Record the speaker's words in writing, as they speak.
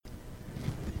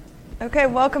Okay,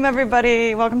 welcome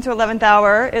everybody. Welcome to 11th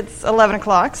hour. It's 11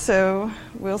 o'clock, so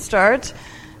we'll start.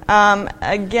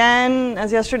 Again,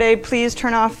 as yesterday, please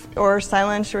turn off or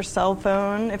silence your cell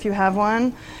phone if you have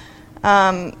one.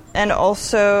 And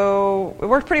also, it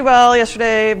worked pretty well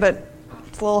yesterday, but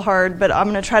it's a little hard. But I'm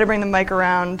going to try to bring the mic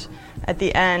around at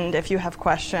the end if you have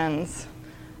questions.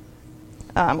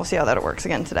 We'll see how that works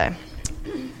again today.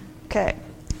 Okay.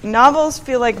 Novels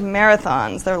feel like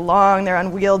marathons. They're long, they're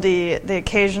unwieldy, they're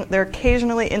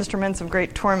occasionally instruments of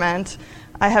great torment.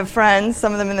 I have friends,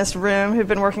 some of them in this room, who've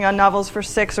been working on novels for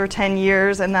 6 or 10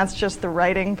 years, and that's just the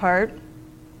writing part.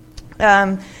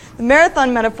 The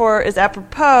marathon metaphor is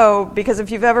apropos because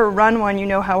if you've ever run one, you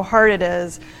know how hard it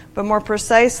is, but more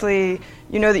precisely,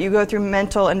 you know that you go through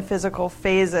mental and physical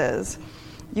phases.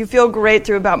 You feel great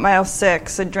through about mile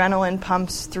 6, adrenaline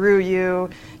pumps through you,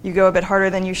 you go a bit harder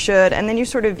than you should, and then you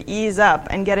sort of ease up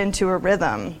and get into a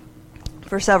rhythm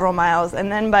for several miles, and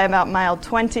then by about mile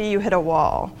 20, you hit a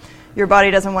wall. Your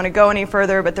body doesn't want to go any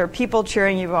further, but there are people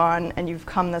cheering you on, and you've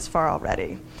come this far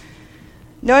already.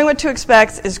 Knowing what to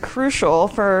expect is crucial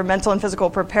for mental and physical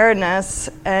preparedness,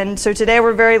 and so today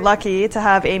we're very lucky to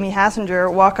have Amy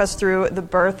Hassinger walk us through the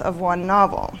birth of one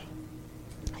novel.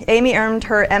 Amy earned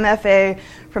her MFA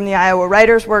from the Iowa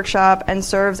Writers Workshop and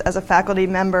serves as a faculty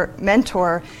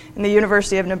mentor in the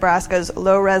University of Nebraska's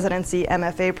low residency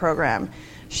MFA program.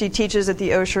 She teaches at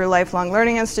the Osher Lifelong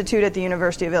Learning Institute at the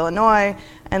University of Illinois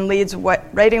and leads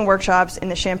writing workshops in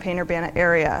the Champaign-Urbana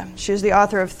area. She is the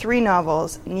author of 3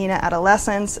 novels, Nina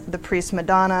Adolescence, The Priest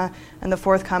Madonna, and the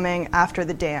forthcoming After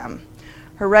the Dam.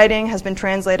 Her writing has been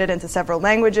translated into several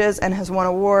languages and has won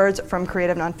awards from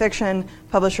Creative Nonfiction,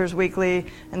 Publishers Weekly,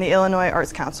 and the Illinois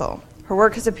Arts Council. Her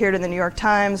work has appeared in the New York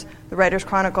Times, the Writers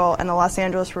Chronicle, and the Los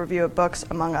Angeles Review of Books,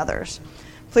 among others.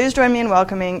 Please join me in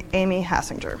welcoming Amy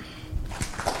Hassinger.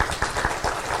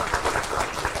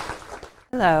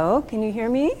 Hello, can you hear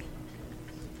me?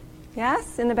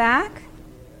 Yes, in the back?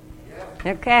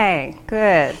 Okay,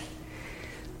 good.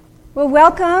 Well,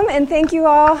 welcome, and thank you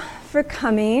all for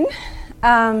coming.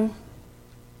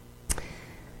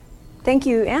 Thank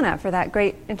you, Anna, for that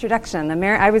great introduction.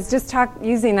 I was just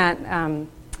using that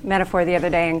metaphor the other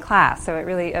day in class, so it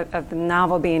really, of the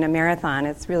novel being a marathon,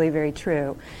 it's really very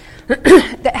true.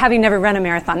 Having never run a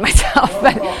marathon myself,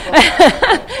 but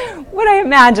what I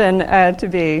imagine to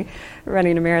be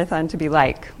running a marathon to be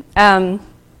like.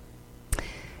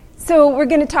 So we're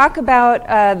going to talk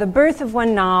about the birth of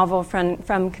one novel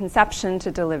from conception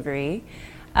to delivery.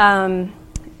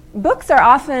 Books are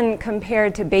often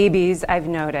compared to babies, I've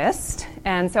noticed,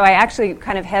 and so I actually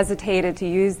kind of hesitated to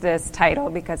use this title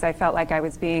because I felt like I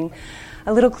was being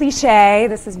a little cliche.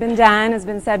 This has been done, has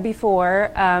been said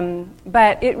before,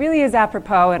 but it really is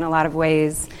apropos in a lot of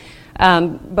ways.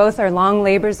 Both are long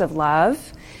labors of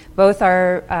love, both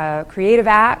are creative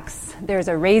acts, there's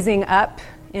a raising up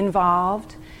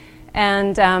involved,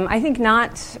 and I think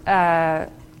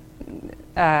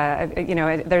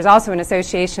there's also an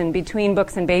association between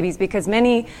books and babies because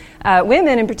many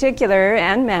women in particular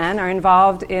and men are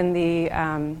involved in the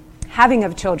having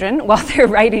of children while they're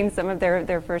writing some of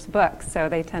their first books. So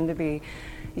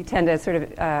you tend to sort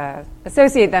of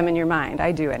associate them in your mind.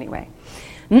 I do anyway.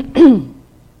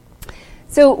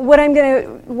 So what I'm going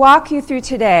to walk you through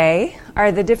today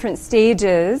are the different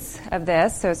stages of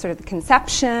this. So sort of the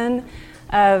conception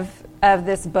of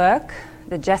this book,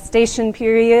 the gestation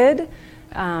period,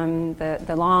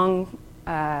 the long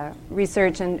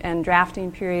research and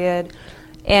drafting period,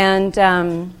 and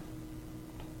then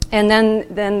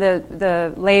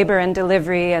the labor and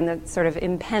delivery and the sort of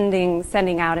impending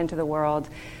sending out into the world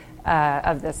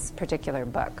of this particular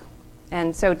book.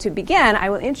 And so to begin, I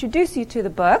will introduce you to the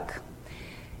book.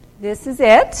 This is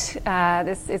it.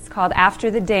 It's called After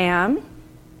the Dam.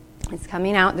 It's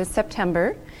coming out this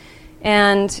September.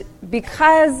 And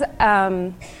because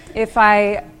if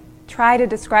I try to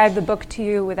describe the book to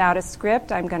you without a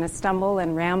script, I'm going to stumble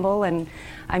and ramble, and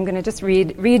I'm going to just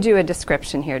read you a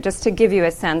description here, just to give you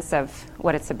a sense of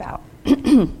what it's about.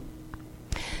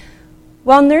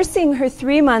 While nursing her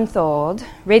 3-month-old,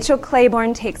 Rachel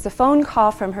Claiborne takes a phone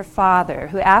call from her father,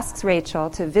 who asks Rachel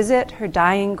to visit her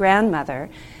dying grandmother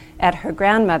at her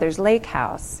grandmother's lake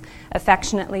house,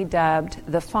 affectionately dubbed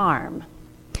the farm.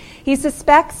 He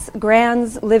suspects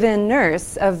Gran's live-in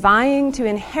nurse of vying to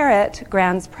inherit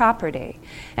Gran's property,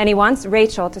 and he wants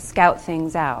Rachel to scout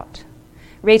things out.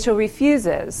 Rachel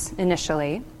refuses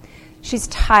initially. She's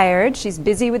tired, she's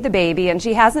busy with the baby, and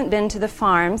she hasn't been to the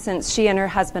farm since she and her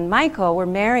husband Michael were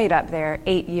married up there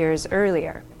 8 years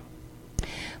earlier.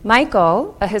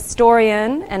 Michael, a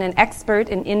historian and an expert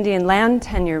in Indian land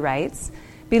tenure rights,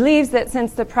 believes that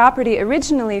since the property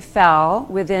originally fell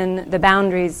within the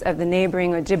boundaries of the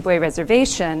neighboring Ojibwe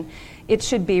reservation, it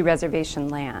should be reservation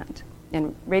land.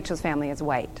 And Rachel's family is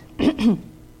white.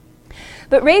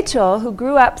 But Rachel, who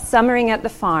grew up summering at the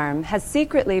farm, has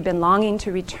secretly been longing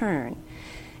to return.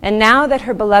 And now that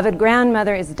her beloved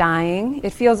grandmother is dying,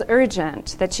 it feels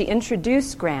urgent that she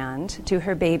introduce Grand to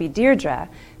her baby Deirdre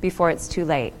before it's too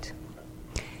late.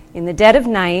 In the dead of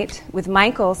night, with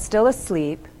Michael still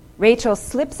asleep, Rachel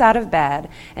slips out of bed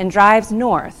and drives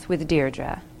north with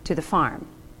Deirdre to the farm.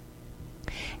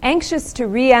 Anxious to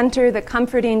re-enter the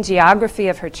comforting geography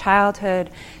of her childhood,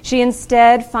 she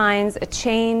instead finds a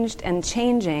changed and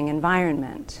changing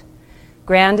environment.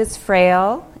 Grand is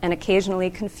frail and occasionally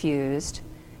confused.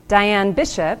 Diane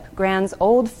Bishop, Grand's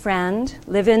old friend,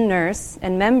 live-in nurse,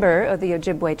 and member of the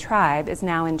Ojibwe tribe, is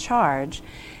now in charge.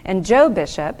 And Joe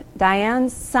Bishop,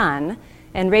 Diane's son,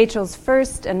 and Rachel's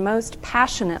first and most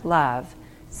passionate love,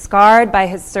 scarred by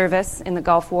his service in the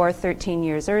Gulf War 13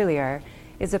 years earlier,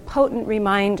 is a potent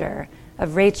reminder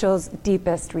of Rachel's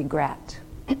deepest regret.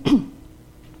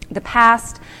 The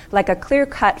past, like a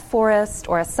clear-cut forest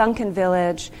or a sunken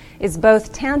village, is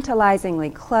both tantalizingly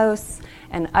close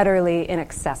and utterly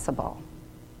inaccessible.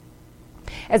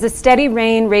 As a steady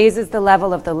rain raises the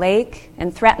level of the lake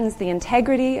and threatens the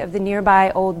integrity of the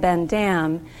nearby Old Bend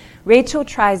Dam, Rachel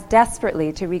tries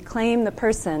desperately to reclaim the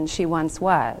person she once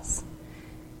was.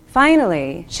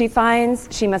 Finally, she finds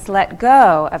she must let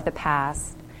go of the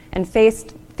past and face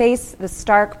the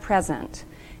stark present,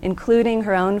 including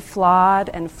her own flawed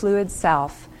and fluid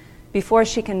self, before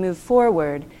she can move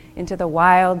forward into the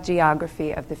wild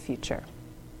geography of the future.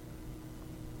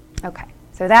 Okay,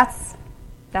 so that's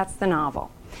the novel.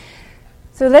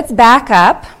 So let's back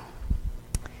up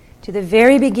to the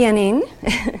very beginning,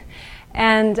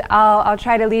 and I'll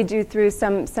try to lead you through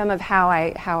some of how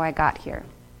I got here.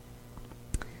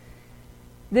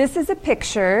 This is a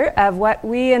picture of what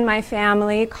we in my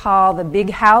family call the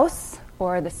big house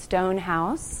or the stone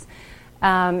house.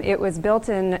 It was built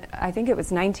in, I think it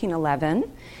was 1911,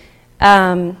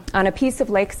 on a piece of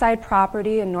lakeside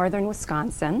property in northern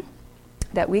Wisconsin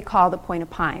that we call the Point of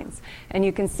Pines. And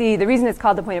you can see the reason it's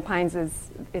called the Point of Pines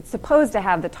is it's supposed to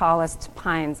have the tallest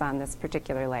pines on this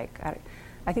particular lake.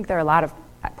 I think there are a lot of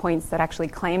points that actually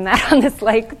claim that on this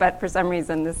lake, but for some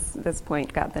reason this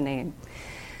point got the name.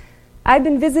 I've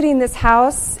been visiting this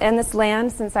house and this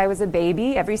land since I was a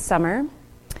baby every summer,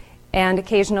 and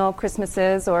occasional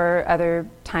Christmases or other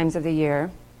times of the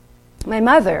year. My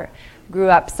mother grew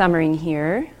up summering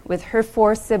here with her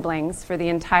 4 siblings for the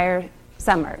entire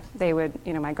summer. They would,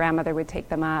 my grandmother would take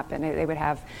them up, and they would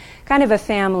have kind of a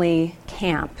family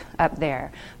camp up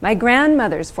there. My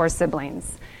grandmother's 4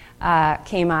 siblings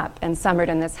came up and summered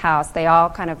in this house. They all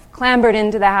kind of clambered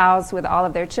into the house with all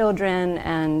of their children,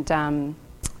 and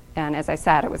as I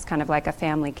said, it was kind of like a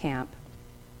family camp.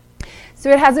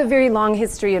 So it has a very long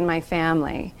history in my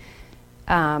family.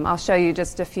 I'll show you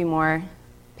just a few more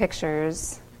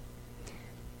pictures.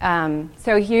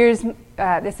 So here's,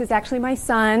 this is actually my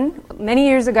son. Many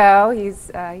years ago,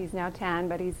 he's now 10,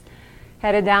 but he's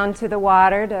headed down to the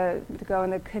water to go in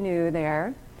the canoe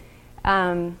there.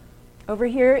 Over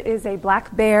here is a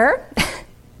black bear,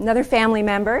 another family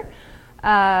member,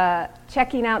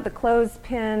 checking out the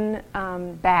clothespin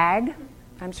bag.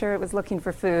 I'm sure it was looking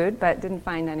for food, but didn't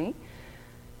find any.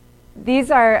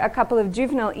 These are a couple of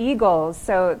juvenile eagles.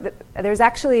 So there's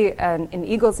actually an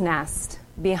eagle's nest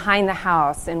behind the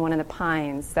house in one of the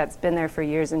pines that's been there for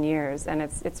years and years, and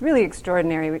it's really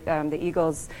extraordinary. The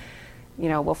eagles,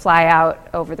 will fly out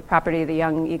over the property. The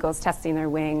young eagles testing their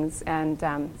wings, and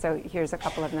so here's a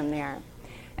couple of them there.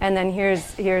 And then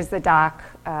here's the dock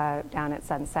down at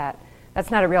Sunset.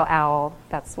 That's not a real owl.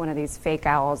 That's one of these fake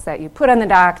owls that you put on the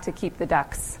dock to keep the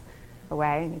ducks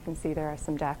away. And you can see there are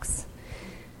some ducks.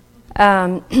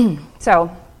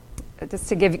 So just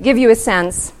to give you a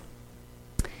sense,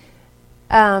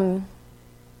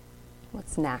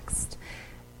 what's next?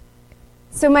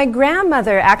 So my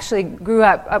grandmother actually grew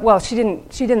up,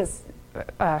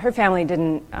 her family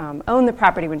didn't own the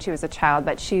property when she was a child,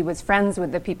 but she was friends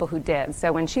with the people who did.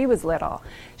 So when she was little,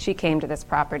 she came to this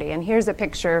property. And here's a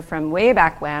picture from way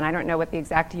back when. I don't know what the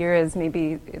exact year is.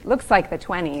 Maybe it looks like the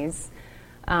 20s.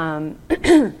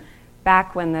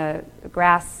 Back when the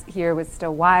grass here was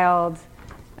still wild.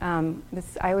 I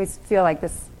always feel like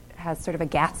this has sort of a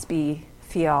Gatsby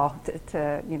feel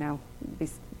to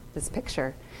this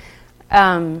picture.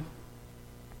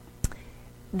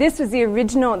 This was the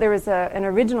original. There was an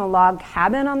original log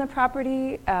cabin on the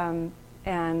property,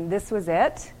 and this was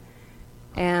it.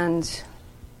 And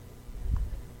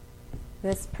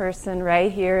this person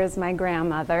right here is my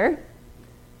grandmother.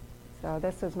 So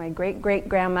this was my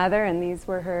great-great-grandmother, and these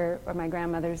were my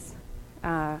grandmother's,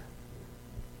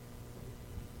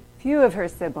 few of her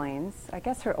siblings. I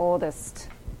guess her oldest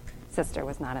sister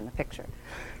was not in the picture.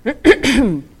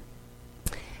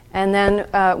 And then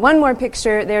one more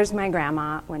picture, there's my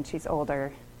grandma when she's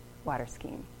older, water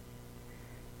skiing.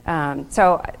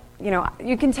 So,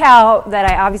 you can tell that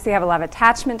I obviously have a lot of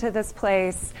attachment to this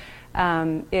place.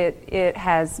 It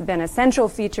has been a central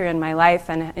feature in my life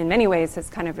and in many ways has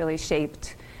kind of really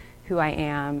shaped who I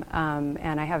am.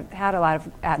 And I have had a lot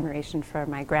of admiration for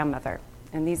my grandmother.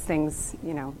 And these things,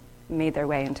 made their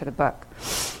way into the book.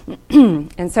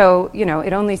 And so,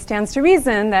 it only stands to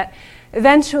reason that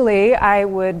eventually I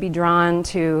would be drawn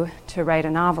to write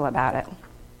a novel about it,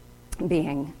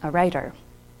 being a writer.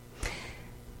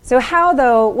 So how,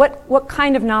 though, what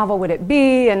kind of novel would it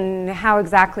be and how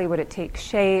exactly would it take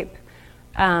shape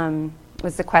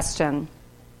was the question.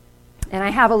 And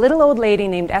I have a little old lady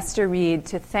named Esther Reed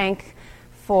to thank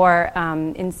for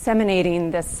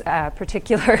inseminating this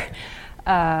particular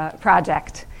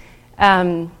project.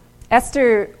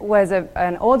 Esther was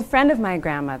an old friend of my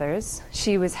grandmother's.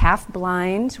 She was half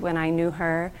blind when I knew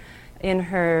her in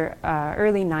her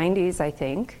early 90s, I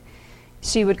think.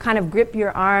 She would kind of grip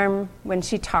your arm when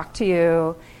she talked to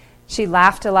you. She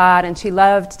laughed a lot, and she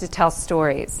loved to tell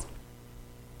stories.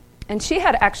 And she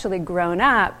had actually grown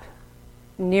up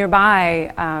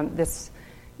nearby this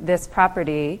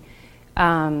property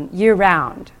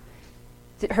year-round.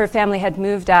 Her family had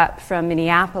moved up from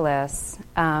Minneapolis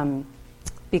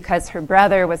because her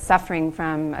brother was suffering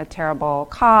from a terrible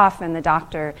cough, and the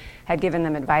doctor had given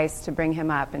them advice to bring him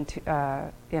up in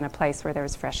a place where there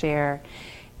was fresh air.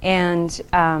 And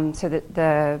so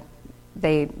that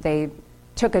they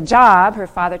took a job, her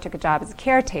father took a job as a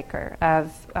caretaker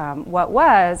of what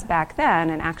was, back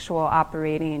then, an actual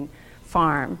operating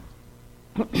farm.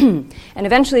 And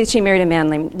eventually she married a man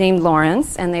named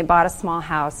Lawrence, and they bought a small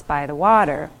house by the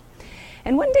water.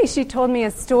 And one day she told me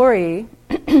a story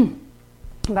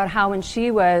about how when she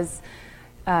was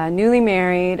newly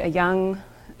married, a young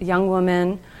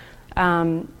woman,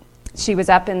 she was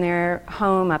up in their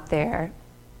home up there.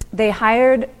 They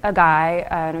hired a guy,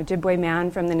 an Ojibwe man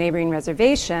from the neighboring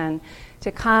reservation, to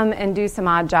come and do some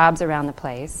odd jobs around the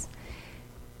place.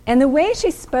 And the way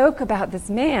she spoke about this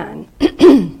man,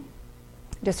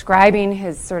 describing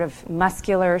his sort of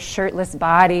muscular, shirtless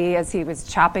body as he was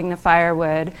chopping the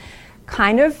firewood,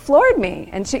 kind of floored me.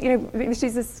 And she,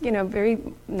 she's this, very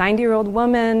 90-year-old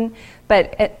woman,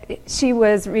 but she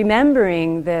was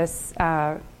remembering this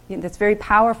this very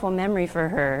powerful memory for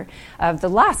her of the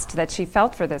lust that she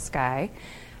felt for this guy.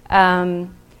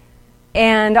 And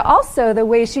also the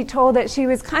way she told it, she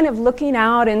was kind of looking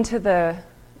out into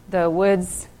the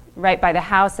woods right by the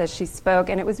house as she spoke,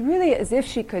 and it was really as if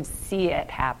she could see it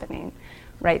happening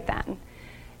right then.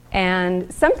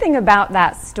 And something about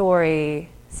that story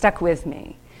stuck with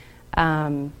me.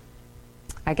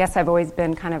 I guess I've always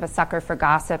been kind of a sucker for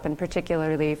gossip, and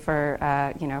particularly for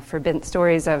forbidden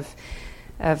stories of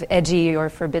edgy or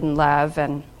forbidden love,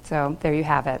 and so there you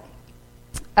have it.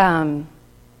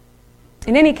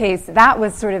 In any case, that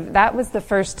was the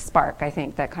first spark, I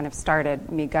think, that kind of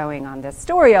started me going on this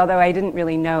story, although I didn't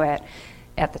really know it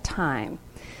at the time.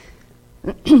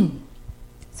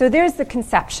 So there's the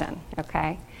conception,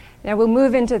 okay? Now we'll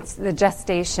move into the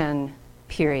gestation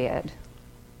period.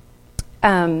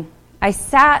 I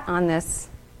sat on this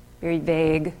very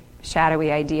vague,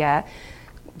 shadowy idea,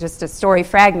 just a story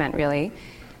fragment, really,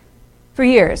 for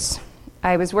years.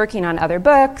 I was working on other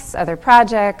books, other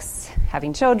projects,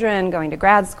 having children, going to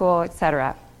grad school,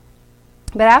 etc.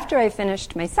 But after I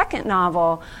finished my second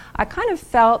novel, I kind of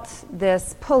felt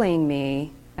this pulling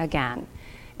me again,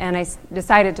 and I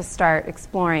decided to start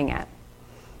exploring it.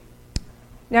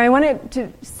 Now, I wanted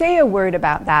to say a word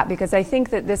about that because I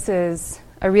think that this is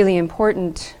a really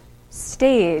important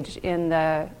stage in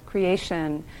the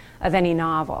creation of any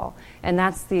novel, and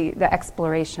that's the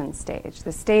exploration stage,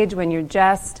 the stage when you're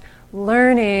just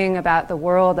learning about the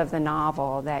world of the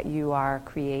novel that you are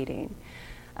creating.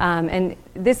 And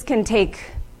this can take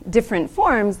different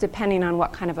forms depending on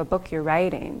what kind of a book you're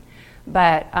writing.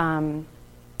 But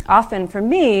often for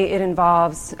me, it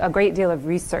involves a great deal of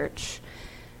research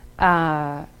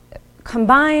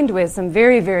combined with some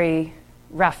very, very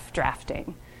rough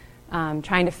drafting.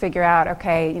 Trying to figure out,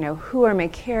 okay, who are my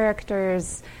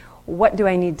characters? What do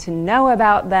I need to know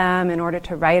about them in order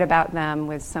to write about them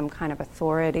with some kind of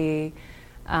authority?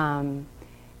 And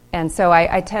so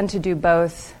I tend to do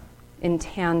both in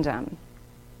tandem,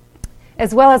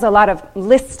 as well as a lot of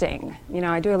listing.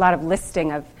 I do a lot of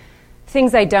listing of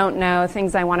things I don't know,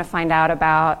 things I want to find out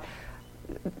about,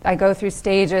 I go through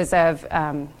stages of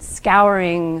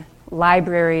scouring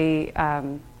library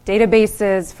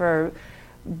databases for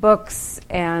books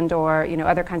and or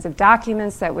other kinds of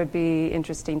documents that would be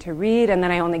interesting to read, and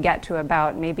then I only get to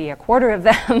about maybe a quarter of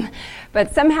them.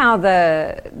 But somehow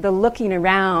the looking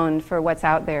around for what's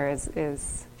out there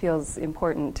is feels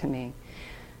important to me.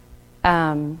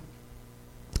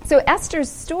 So Esther's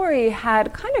story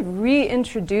had kind of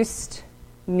reintroduced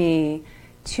me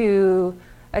to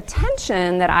a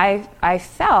tension that I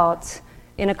felt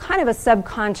in a kind of a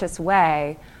subconscious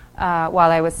way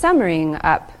while I was summering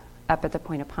up at the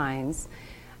Point of Pines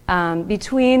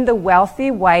between the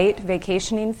wealthy white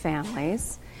vacationing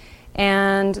families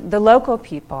and the local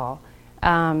people,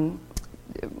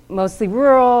 mostly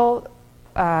rural,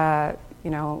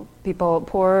 people,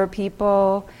 poorer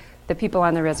people, the people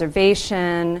on the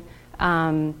reservation.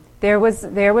 There was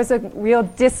a real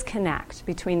disconnect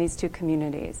between these two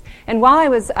communities. And while I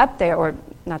was up there, or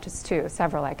not just two,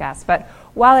 several I guess, but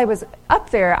while I was up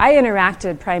there, I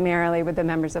interacted primarily with the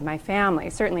members of my family.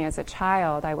 Certainly as a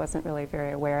child, I wasn't really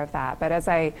very aware of that. But as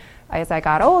I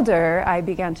got older, I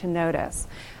began to notice.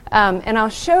 And I'll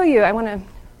show you, I want to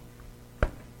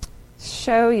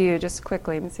show you just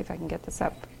quickly, let me see if I can get this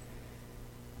up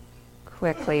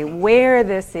quickly, where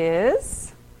this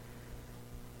is,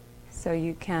 so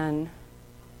you can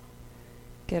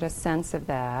get a sense of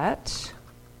that.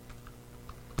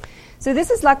 So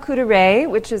this is Lac Courtaraix,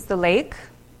 which is the lake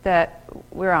that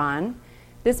we're on.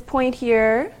 This point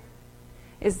here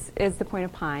is the Point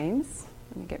of Pines.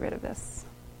 Let me get rid of this.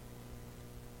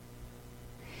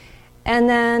 And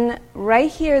then right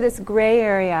here, this gray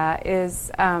area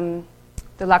is the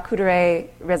Lac Courtaraix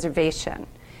Reservation.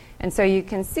 And so you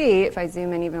can see, if I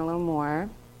zoom in even a little more,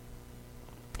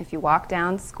 if you walk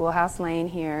down Schoolhouse Lane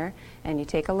here and you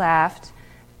take a left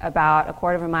about a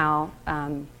quarter of a mile,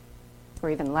 or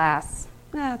even less,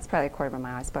 it's probably a quarter of a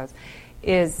mile, I suppose,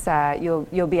 is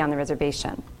you'll be on the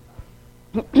reservation.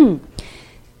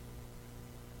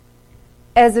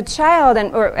 As a child,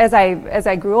 or as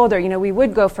I grew older, we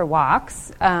would go for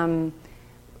walks, and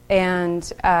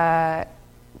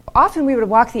often we would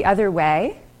walk the other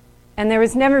way. And there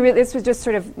was never really, this was just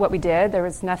sort of what we did. There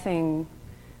was nothing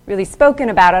really spoken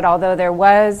about it, although there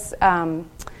was an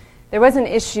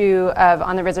issue of,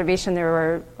 on the reservation, there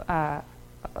were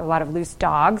a lot of loose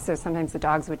dogs, so sometimes the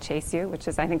dogs would chase you, which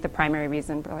is, I think, the primary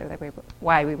reason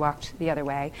why we walked the other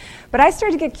way. But I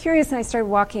started to get curious, and I started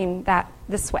walking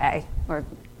this way, or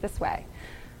this way.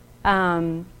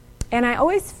 And I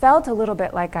always felt a little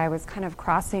bit like I was kind of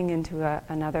crossing into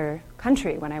another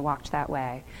country when I walked that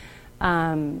way.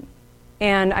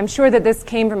 And I'm sure that this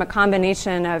came from a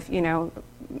combination of,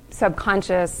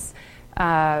 subconscious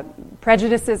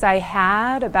prejudices I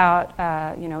had about,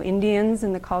 Indians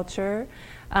in the culture.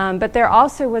 But there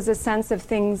also was a sense of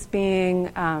things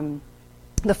being,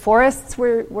 the forests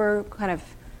were kind of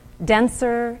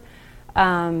denser.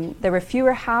 There were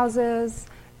fewer houses.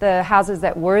 The houses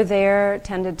that were there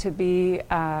tended to be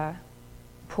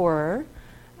poorer.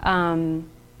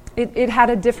 It had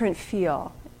a different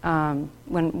feel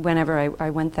whenever I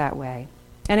went that way.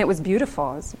 And it was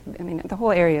beautiful. The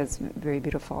whole area is very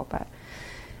beautiful. But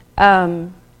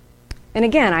and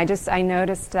again, I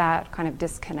noticed that kind of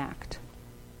disconnect.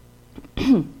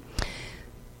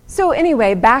 So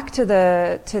anyway, back to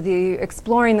the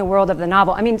exploring the world of the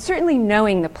novel. Certainly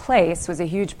knowing the place was a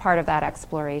huge part of that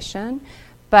exploration,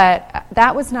 but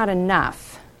that was not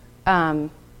enough. I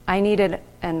needed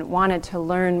and wanted to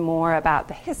learn more about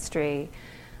the history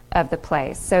of the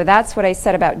place. So that's what I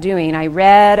set about doing. I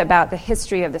read about the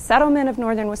history of the settlement of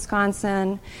northern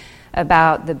Wisconsin,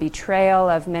 about the betrayal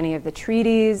of many of the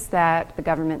treaties that the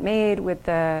government made with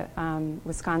the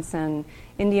Wisconsin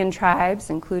Indian tribes,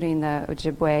 including the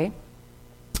Ojibwe.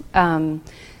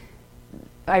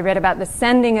 I read about the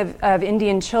sending of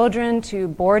Indian children to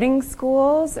boarding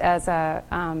schools as a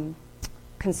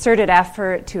concerted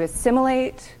effort to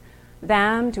assimilate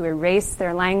them, to erase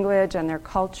their language and their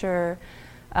culture,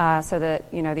 so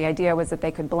that the idea was that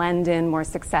they could blend in more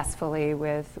successfully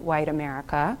with white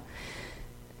America.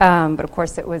 But of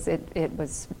course, it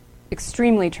was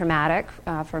extremely traumatic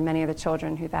for many of the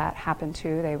children who that happened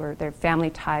to. Their family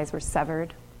ties were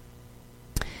severed.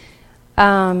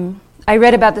 I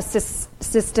read about the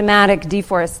systematic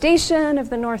deforestation of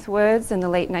the North Woods in the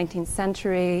late 19th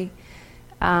century.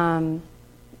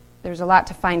 There's a lot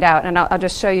to find out, and I'll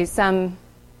just show you some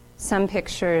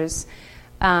pictures.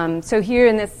 So here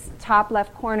in this top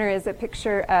left corner is a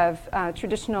picture of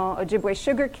traditional Ojibwe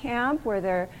sugar camp, where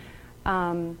they're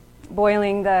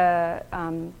boiling the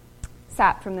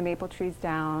sap from the maple trees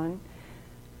down.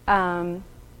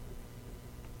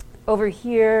 Over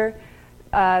here,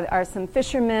 are some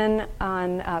fishermen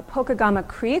on Pokegama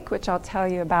Creek, which I'll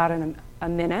tell you about in a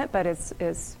minute, but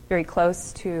is very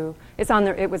close to. It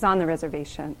was on the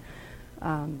reservation.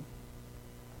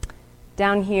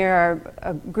 Down here are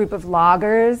a group of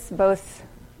loggers, both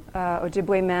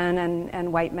Ojibwe men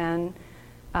and white men,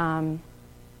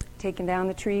 taking down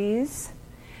the trees.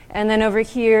 And then over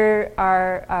here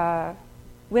are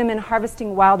women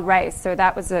harvesting wild rice. So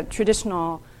that was a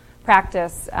traditional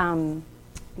practice.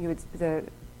 The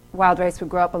wild rice would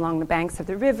grow up along the banks of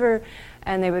the river,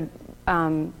 and they would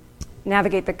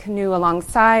navigate the canoe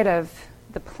alongside of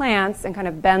the plants and kind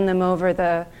of bend them over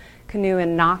the canoe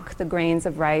and knock the grains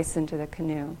of rice into the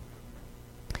canoe.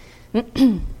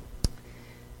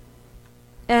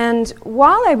 And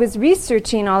while I was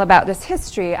researching all about this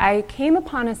history, I came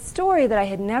upon a story that I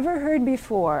had never heard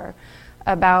before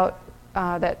about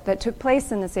that took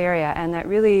place in this area, and that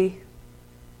really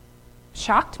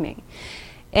shocked me.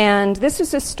 And this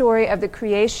is a story of the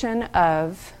creation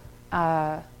of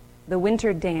the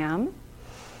Winter Dam.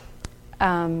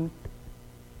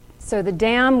 So the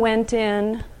dam went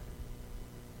in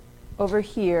over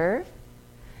here,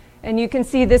 and you can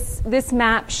see this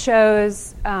map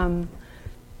shows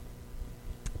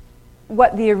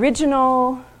what the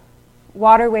original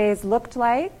waterways looked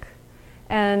like,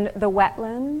 and the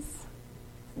wetlands.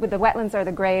 With the wetlands are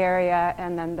the gray area,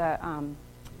 and then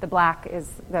the black is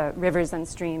the rivers and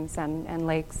streams and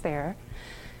lakes there.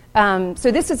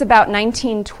 So this is about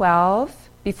 1912,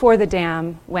 before the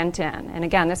dam went in. And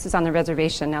again, this is on the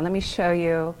reservation. Now let me show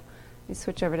you. Let me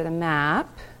switch over to the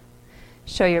map,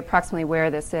 show you approximately where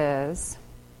this is.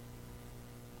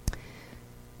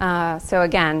 So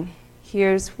again,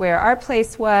 here's where our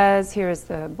place was. Here's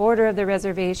the border of the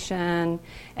reservation.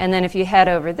 And then if you head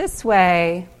over this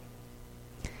way,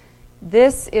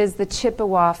 this is the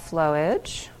Chippewa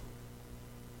flowage.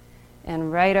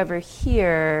 And right over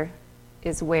here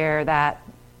is where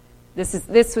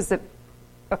this was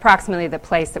approximately the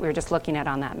place that we were just looking at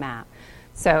on that map.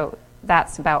 So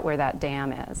that's about where that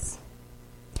dam is.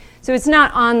 So it's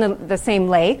not on the same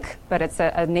lake, but it's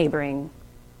a neighboring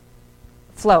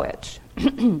flowage.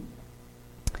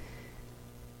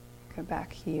 Go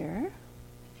back here.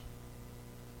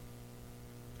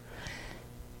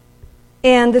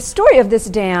 And the story of this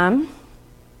dam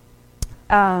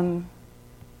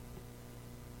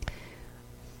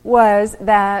was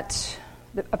that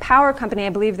a power company, I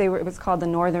believe it was called the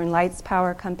Northern Lights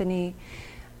Power Company,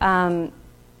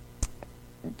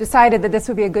 decided that this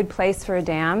would be a good place for a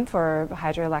dam for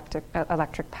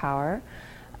hydroelectric power.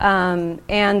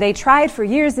 And they tried for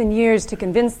years and years to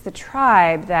convince the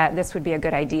tribe that this would be a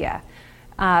good idea.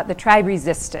 The tribe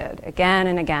resisted again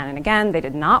and again and again. They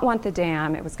did not want the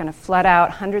dam. It was going to flood out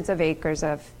hundreds of acres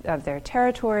of their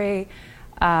territory.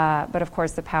 But of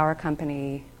course, the power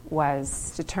company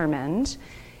was determined.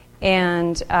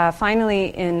 And finally,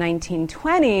 in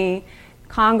 1920,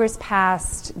 Congress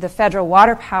passed the Federal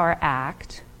Water Power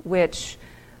Act, which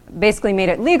basically made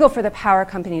it legal for the power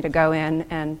company to go in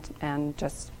and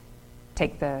just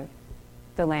take the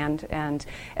land, and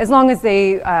as long as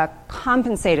they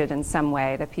compensated in some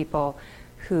way the people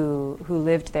who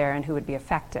lived there and who would be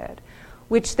affected,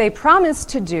 which they promised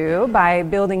to do by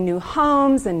building new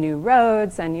homes and new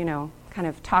roads and, kind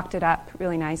of talked it up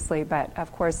really nicely. But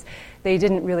of course, they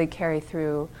didn't really carry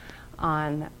through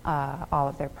on all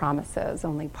of their promises,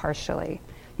 only partially.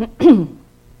 And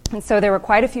so there were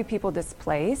quite a few people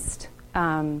displaced.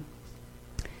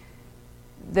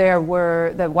 There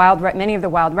were many of the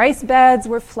wild rice beds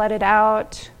were flooded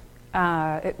out.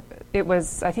 It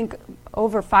was, I think,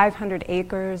 over 500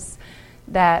 acres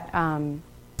that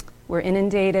were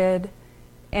inundated,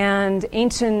 and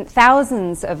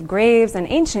thousands of graves and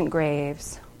ancient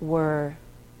graves were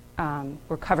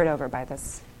covered over by the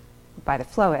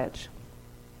flowage.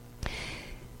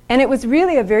 And it was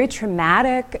really a very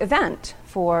traumatic event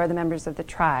for the members of the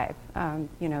tribe.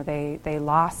 They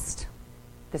lost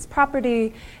this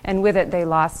property, and with it they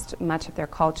lost much of their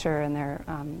culture and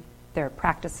their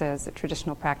practices, their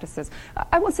traditional practices.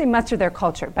 I won't say much of their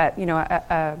culture, but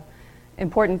a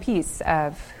important piece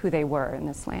of who they were in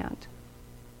this land.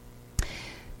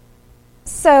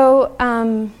 So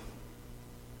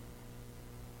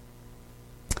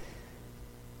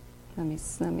let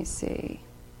me see.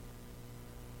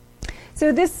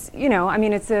 So this,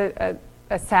 it's a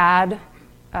sad,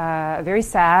 very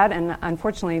sad and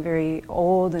unfortunately very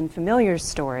old and familiar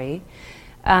story.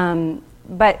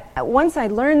 But once I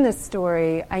learned this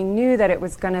story, I knew that it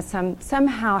was going to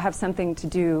somehow have something to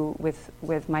do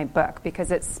with my book,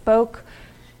 because it spoke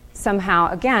somehow,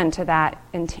 again, to that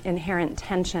inherent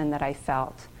tension that I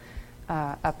felt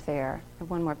up there. I have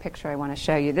one more picture I want to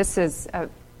show you. This is a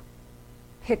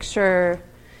picture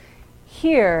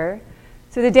here.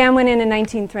 So the dam went in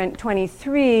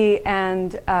 1923,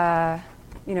 and the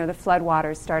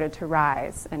floodwaters started to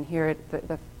rise, and here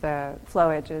the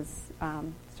flowage is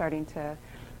starting to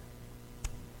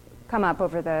come up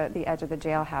over the edge of the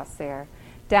jailhouse there.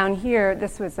 Down here,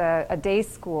 this was a day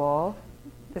school.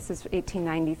 This is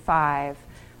 1895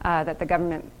 that the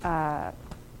government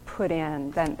put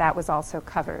in. Then that was also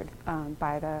covered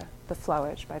by the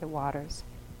flowage, by the waters.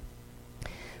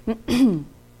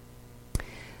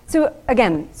 So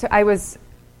again,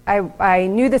 I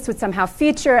knew this would somehow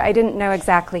feature. I didn't know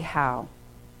exactly how.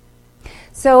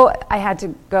 So I had to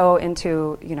go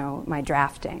into, my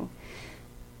drafting.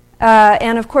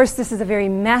 And of course, this is a very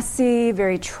messy,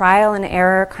 very trial and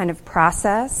error kind of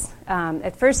process.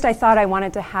 At first, I thought I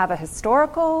wanted to have a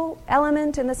historical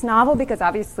element in this novel because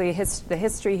obviously the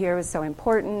history here was so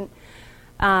important.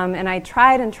 And I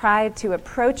tried to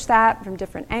approach that from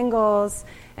different angles,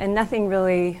 and nothing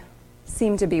really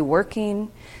seemed to be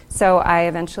working. So I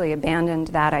eventually abandoned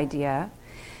that idea.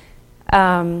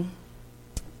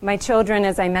 My children,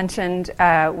 as I mentioned,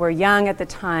 were young at the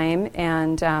time,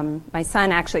 and my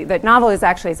son actually, the novel is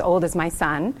actually as old as my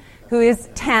son, who is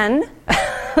 10.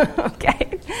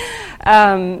 Okay.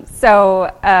 I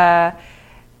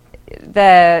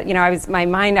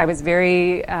was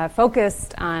very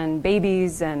focused on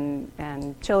babies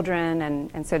and children,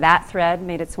 and so that thread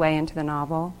made its way into the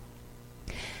novel.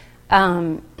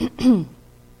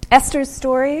 Esther's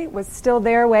story was still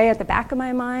there way at the back of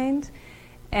my mind.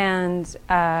 And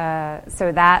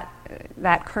so that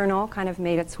kernel kind of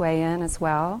made its way in as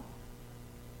well.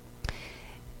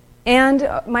 And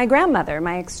my grandmother,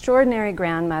 my extraordinary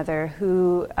grandmother,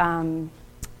 who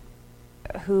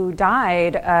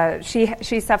died,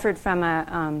 she suffered from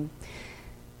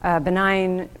a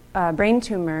benign brain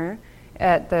tumor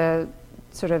at the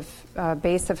sort of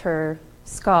base of her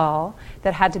skull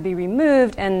that had to be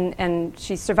removed, and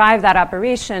she survived that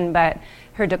operation, but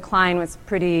her decline was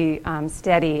pretty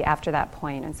steady after that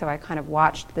point, and so I kind of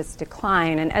watched this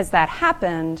decline. And as that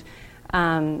happened,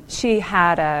 she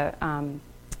had a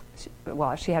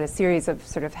series of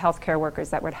sort of healthcare workers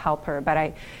that would help her.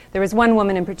 But there was one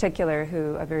woman in particular,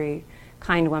 a very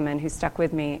kind woman, who stuck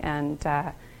with me, and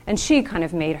she kind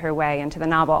of made her way into the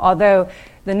novel. Although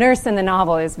the nurse in the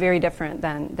novel is very different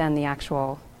than the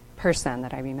actual person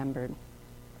that I remembered.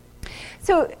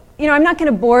 So, I'm not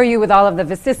going to bore you with all of the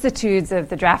vicissitudes of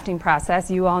the drafting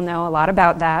process. You all know a lot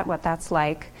about that, what that's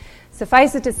like.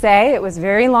 Suffice it to say, it was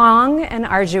very long and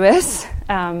arduous.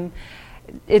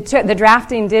 The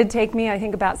drafting did take me, I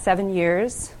think, about 7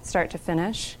 years, start to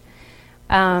finish.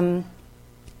 And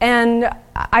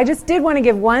I just did want to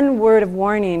give one word of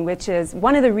warning, which is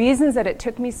one of the reasons that it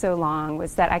took me so long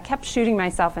was that I kept shooting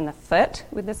myself in the foot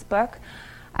with this book.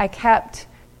 I kept,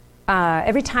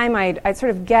 every time I'd sort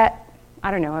of get,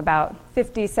 about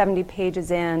 50, 70 pages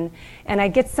in, and I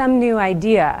get some new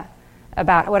idea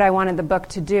about what I wanted the book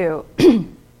to do.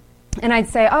 And I'd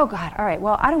say, oh, God, all right,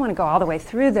 well, I don't want to go all the way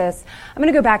through this. I'm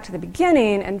going to go back to the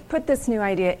beginning and put this new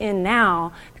idea in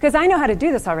now, because I know how to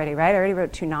do this already, right? I already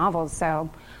wrote 2 novels,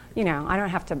 so, I don't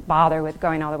have to bother with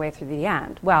going all the way through the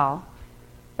end. Well,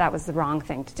 that was the wrong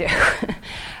thing to do.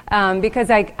 Because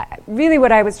really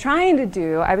what I was trying to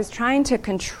do, I was trying to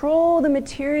control the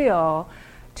material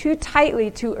too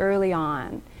tightly too early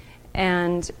on.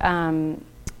 And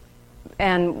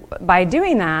by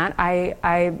doing that,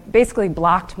 I basically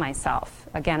blocked myself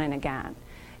again and again.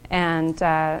 And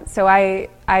so I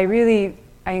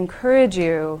encourage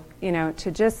you,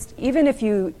 to just, even if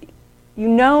you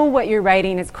know what you're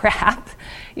writing is crap,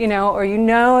 or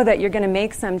that you're going to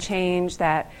make some change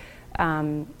that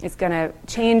is going to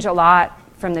change a lot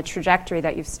from the trajectory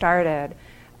that you've started,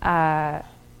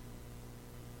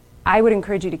 I would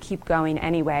encourage you to keep going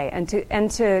anyway, and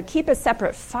to keep a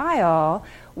separate file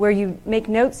where you make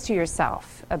notes to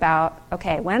yourself about,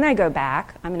 okay, when I go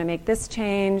back, I'm going to make this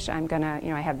change, I'm going to,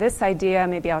 I have this idea,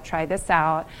 maybe I'll try this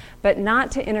out, but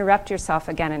not to interrupt yourself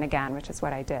again and again, which is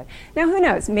what I did. Now, who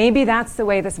knows? Maybe that's the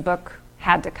way this book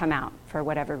had to come out for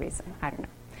whatever reason. I don't know.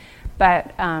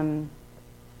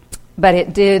 But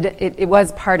it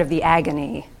was part of the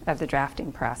agony of the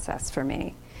drafting process for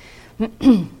me.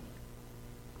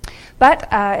 But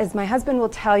as my husband will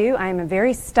tell you, I am a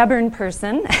very stubborn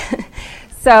person.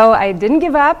 So I didn't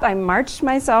give up. I marched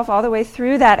myself all the way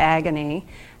through that agony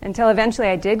until eventually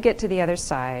I did get to the other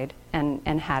side and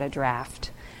had a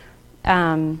draft.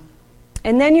 And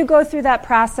then you go through that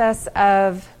process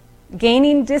of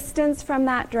gaining distance from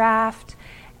that draft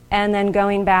and then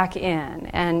going back in.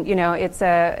 And it's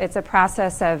a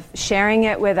process of sharing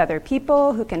it with other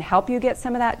people who can help you get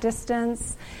some of that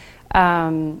distance,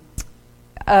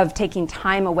 of taking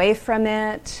time away from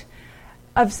it,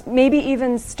 of maybe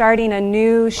even starting a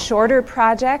new, shorter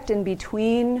project in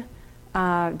between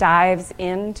dives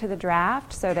into the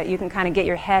draft so that you can kind of get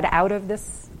your head out of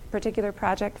this particular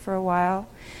project for a while.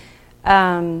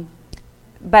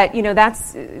 But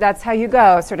that's how you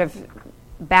go, sort of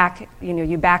back,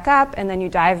 you back up and then you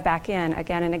dive back in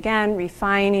again and again,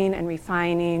 refining and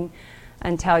refining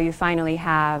until you finally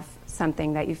have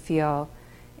something that you feel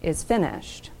is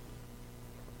finished.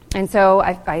 And so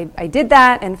I did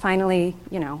that, and finally,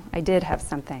 I did have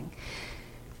something.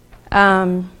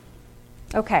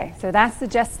 Okay, so that's the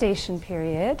gestation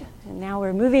period, and now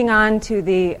we're moving on to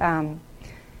the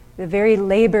very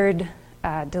labored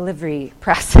delivery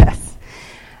process.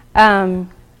 So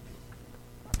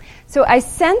I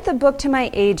sent the book to my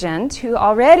agent, who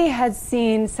already had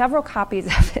seen several copies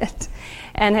of it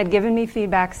and had given me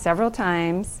feedback several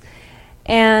times.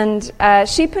 And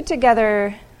she put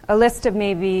together a list of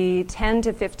maybe 10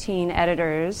 to 15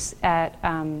 editors at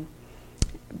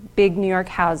big New York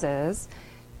houses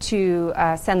to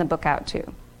send the book out to.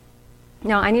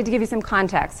 Now, I need to give you some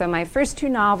context. So my first 2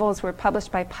 novels were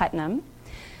published by Putnam.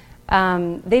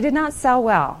 They did not sell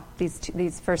well,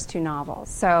 these first 2 novels.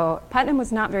 So Putnam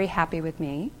was not very happy with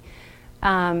me.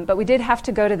 But we did have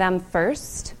to go to them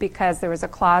first because there was a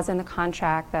clause in the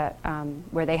contract that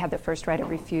where they had the first right of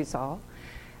refusal.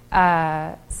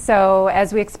 So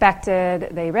as we expected,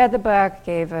 they read the book,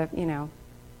 gave a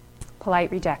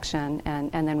polite rejection,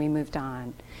 and then we moved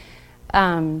on.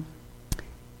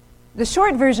 The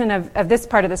short version of this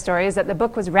part of the story is that the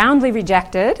book was roundly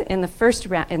rejected in the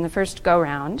first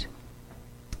go-round.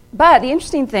 But the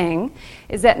interesting thing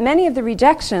is that many of the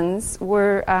rejections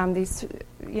were these,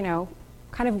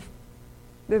 kind of,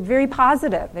 they're very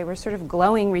positive. They were sort of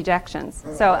glowing rejections.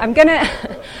 So I'm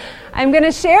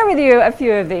gonna share with you a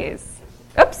few of these.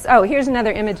 Oops! Oh, here's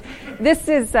another image. This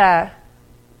is the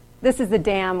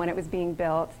dam when it was being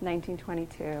built,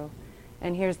 1922,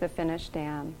 and here's the finished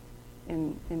dam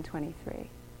in 23.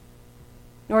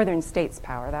 Northern States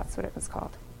Power, that's what it was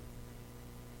called.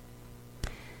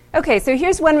 Okay, so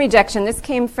here's one rejection. This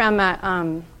came from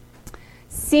a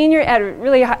senior editor,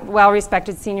 really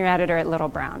well-respected senior editor at Little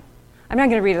Brown. I'm not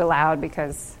going to read it aloud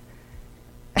because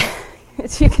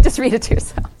you can just read it to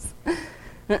yourselves.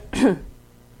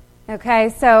 Okay,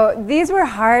 so these were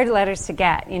hard letters to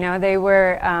get. They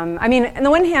were, on the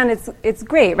one hand, it's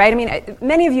great, right?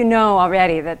 Many of you know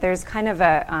already that there's kind of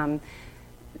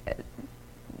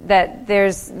that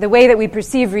there's the way that we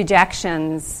perceive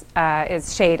rejections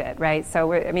is shaded, right? So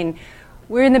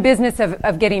we're in the business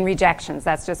of getting rejections.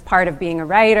 That's just part of being a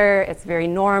writer. It's very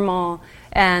normal,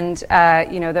 and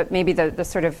maybe the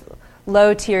sort of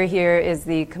low tier here is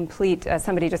the complete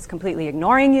somebody just completely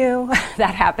ignoring you.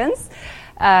 That happens.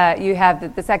 You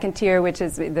have the second tier, which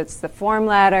is that's the form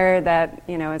letter that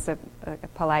is a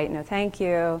polite no thank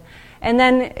you. And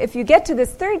then if you get to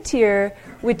this third tier,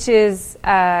 which is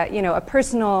a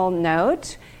personal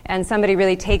note, and somebody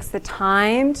really takes the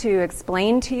time to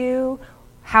explain to you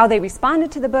how they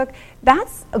responded to the book,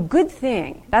 that's a good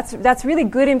thing. That's really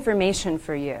good information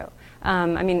for you.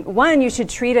 One, you should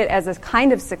treat it as a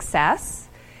kind of success,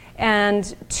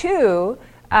 and 2,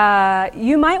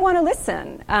 you might want to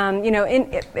listen.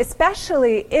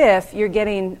 Especially if you're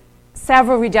getting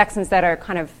several rejections that are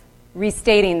kind of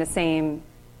restating the same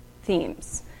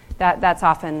themes. That's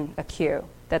often a cue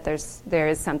that there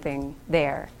is something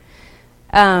there.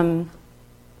 But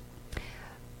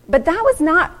that was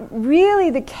not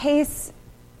really the case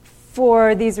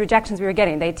for these rejections we were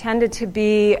getting. They tended to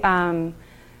be,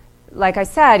 like I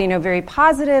said, very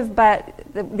positive, but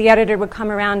the editor would come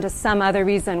around to some other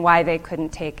reason why they couldn't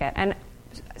take it. And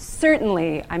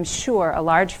certainly, I'm sure, a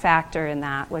large factor in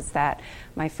that was that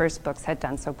my first books had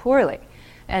done so poorly.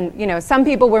 And some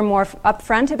people were more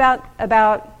upfront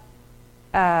about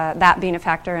that being a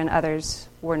factor, and others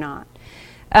were not.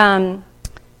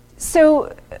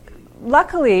 So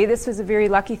luckily, this was a very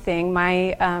lucky thing.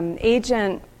 My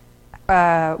agent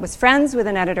was friends with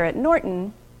an editor at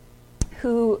Norton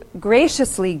who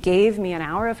graciously gave me an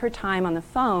hour of her time on the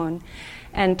phone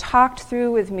and talked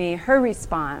through with me her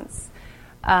response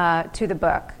to the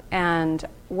book. And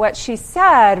what she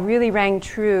said really rang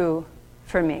true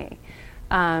for me.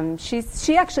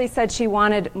 She actually said she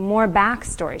wanted more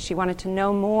backstory. She wanted to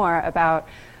know more about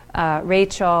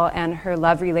Rachel and her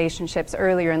love relationships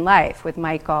earlier in life with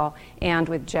Michael and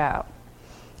with Joe.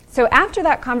 So after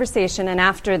that conversation and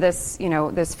after this,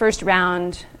 this first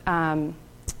round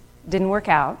didn't work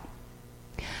out,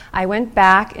 I went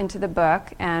back into the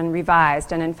book and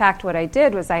revised. And in fact, what I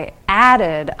did was I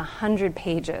added 100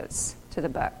 pages to the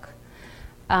book.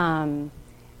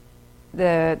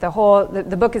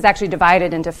 The book is actually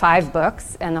divided into 5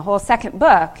 books, and the whole second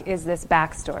book is this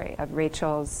backstory of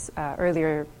Rachel's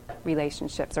earlier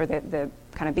relationships, or the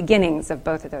kind of beginnings of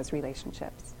both of those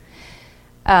relationships.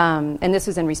 And this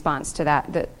was in response to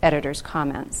the editor's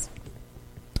comments.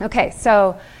 Okay,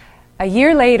 so a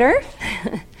year later,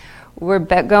 we're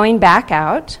going back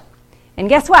out, and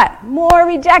guess what? More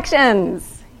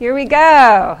rejections. Here we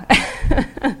go.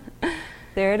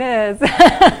 There it is.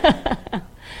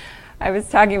 I was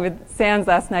talking with Sands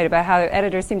last night about how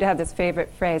editors seem to have this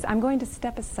favorite phrase, "I'm going to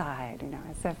step aside,"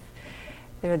 as if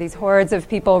there are these hordes of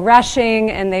people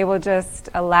rushing, and they will just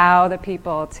allow the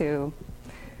people to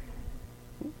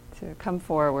come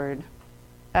forward.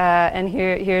 And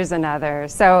here's another.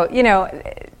 So,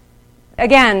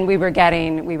 again, we were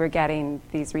getting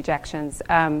these rejections.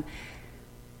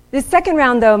 This second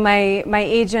round, though, my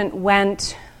agent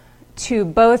went to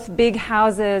both big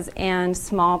houses and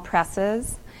small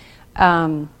presses.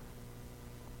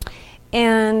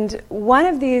 And one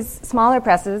of these smaller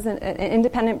presses, an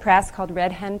independent press called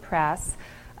Red Hen Press,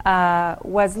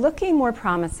 was looking more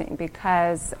promising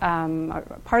because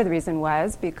part of the reason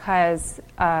was because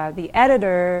the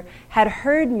editor had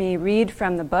heard me read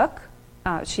from the book.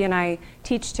 She and I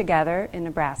teach together in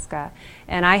Nebraska,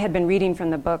 and I had been reading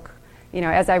from the book,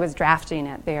 as I was drafting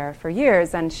it there for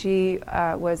years, and she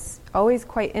was always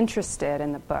quite interested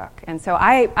in the book. And so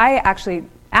I actually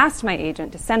asked my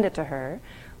agent to send it to her,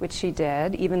 which she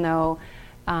did, even though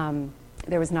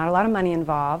there was not a lot of money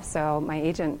involved. So my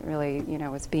agent really,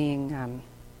 was being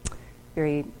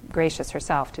very gracious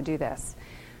herself to do this.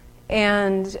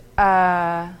 And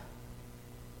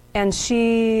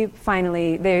she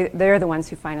finally, they're the ones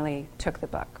who finally took the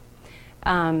book.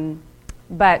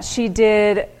 But she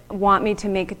did want me to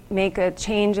make a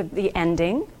change of the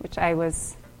ending, which I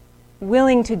was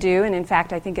willing to do, and in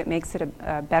fact I think it makes it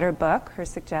a better book, her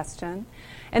suggestion.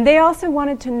 And they also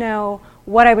wanted to know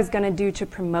what I was going to do to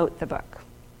promote the book.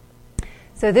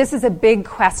 So this is a big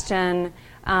question,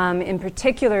 in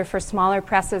particular for smaller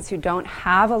presses who don't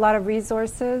have a lot of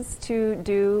resources to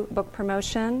do book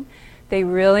promotion. They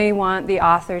really want the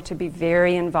author to be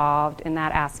very involved in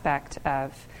that aspect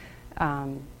of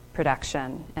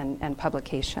production and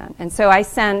publication. And so I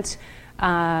sent,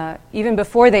 even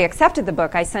before they accepted the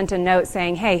book, I sent a note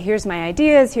saying, hey, here's my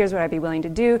ideas, here's what I'd be willing to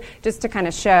do, just to kind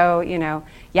of show,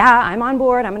 yeah, I'm on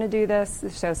board, I'm going to do this,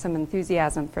 show some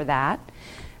enthusiasm for that.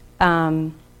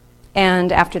 And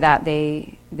after that,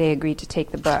 they agreed to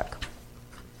take the book.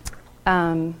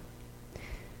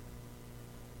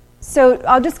 So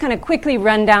I'll just kind of quickly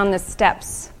run down the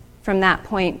steps from that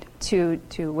point to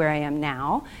where I am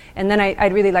now. And then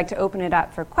I'd really like to open it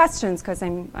up for questions, because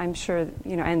I'm sure,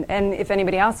 and if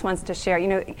anybody else wants to share,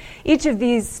 each of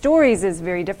these stories is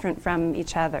very different from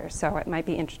each other, so it might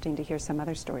be interesting to hear some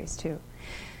other stories too.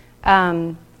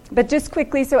 But just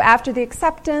quickly, so after the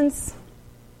acceptance,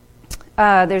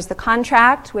 there's the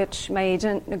contract, which my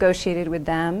agent negotiated with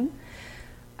them.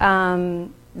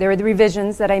 There were the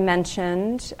revisions that I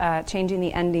mentioned, changing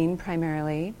the ending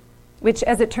primarily, which,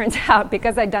 as it turns out,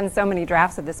 because I'd done so many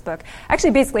drafts of this book, I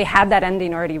actually basically had that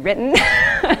ending already written.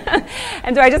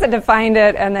 And so I just had to find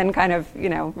it and then kind of,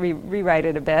 rewrite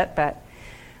it a bit. But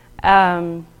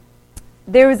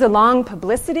there was a long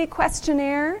publicity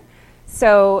questionnaire.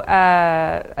 So,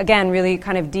 again, really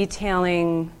kind of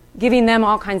detailing, giving them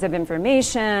all kinds of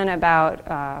information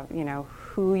about,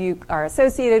 who you are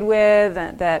associated with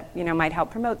that might help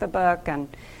promote the book. And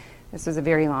this was a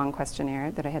very long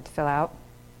questionnaire that I had to fill out.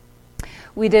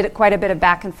 We did quite a bit of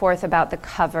back and forth about the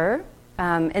cover,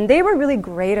 and they were really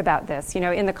great about this.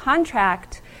 In the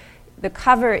contract, the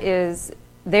cover is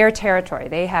their territory.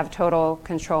 They have total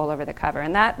control over the cover,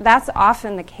 and that's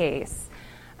often the case.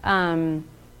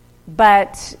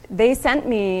 But they sent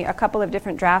me a couple of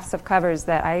different drafts of covers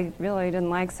that I really didn't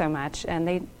like so much,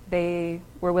 and they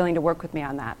were willing to work with me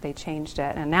on that. They changed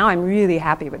it, and now I'm really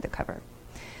happy with the cover.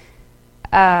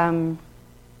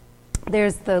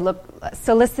 There's the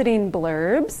soliciting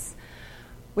blurbs,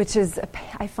 which is,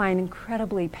 I find,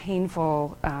 incredibly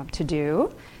painful to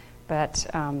do, but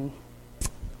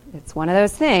it's one of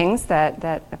those things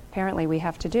that apparently we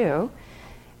have to do.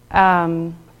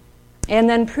 And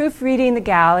then proofreading the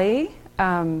galley.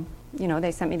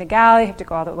 They sent me the galley. I have to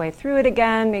go all the way through it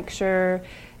again, make sure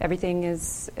everything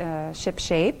is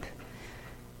ship-shape.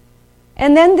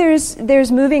 And then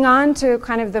there's moving on to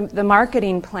kind of the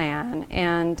marketing plan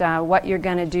and what you're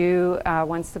going to do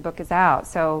once the book is out.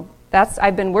 So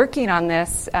I've been working on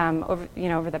this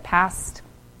over the past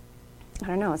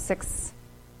 6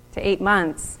 to 8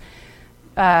 months,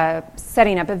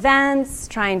 setting up events,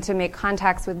 trying to make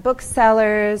contacts with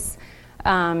booksellers,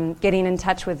 getting in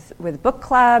touch with book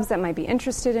clubs that might be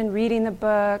interested in reading the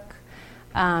book,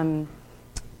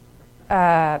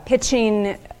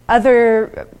 pitching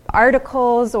other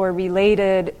articles or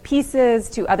related pieces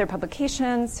to other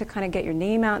publications to kind of get your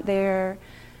name out there,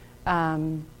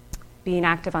 being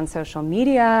active on social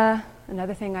media,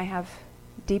 another thing I have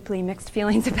deeply mixed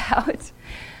feelings about,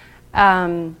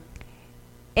 and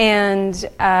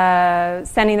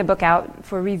sending the book out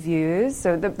for reviews.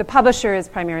 So the publisher is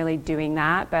primarily doing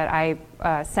that, but I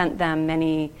sent them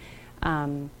many,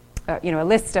 a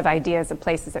list of ideas of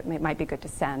places that might be good to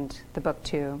send the book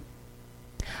to.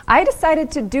 I decided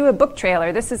to do a book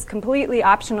trailer. This is completely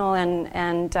optional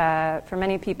and for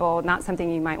many people not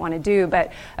something you might want to do,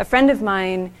 but a friend of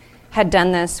mine had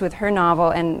done this with her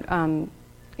novel, and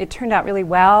it turned out really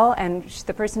well, and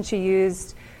the person she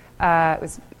used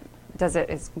does it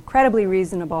is incredibly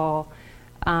reasonable,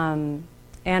 and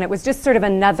it was just sort of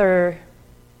another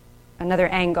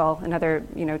angle, another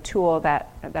tool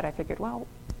that I figured, well,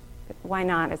 why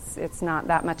not? It's not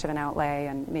that much of an outlay,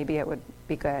 and maybe it would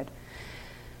be good.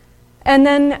 And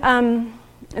then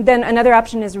another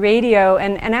option is radio,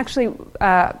 and actually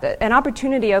an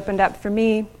opportunity opened up for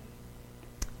me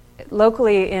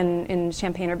locally in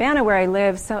Champaign-Urbana, where I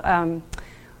live. So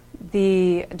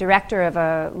the director of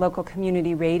a local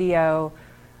community radio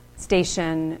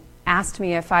station asked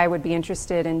me if I would be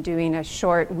interested in doing a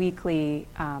short weekly,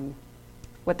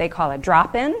 what they call a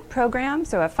drop-in program,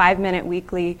 so a 5-minute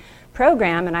weekly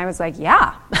program, and I was like,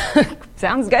 yeah,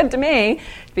 sounds good to me,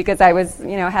 because I was,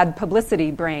 had publicity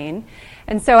brain.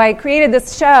 And so I created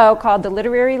this show called The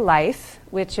Literary Life,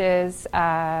 which is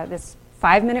this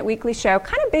 5-minute weekly show,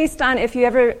 kind of based on, if you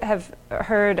ever have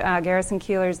heard Garrison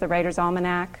Keillor's The Writer's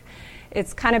Almanac,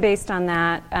 it's kind of based on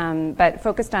that, but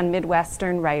focused on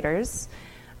Midwestern writers.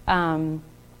 And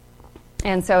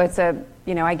so it's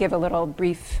I give a little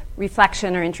brief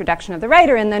reflection or introduction of the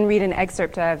writer and then read an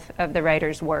excerpt of the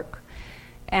writer's work.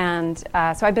 And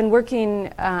so I've been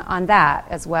working on that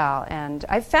as well. And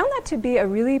I've found that to be a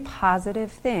really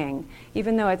positive thing,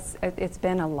 even though it's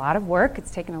been a lot of work,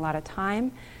 it's taken a lot of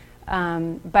time.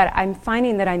 But I'm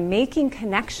finding that I'm making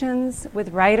connections with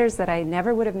writers that I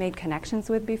never would have made connections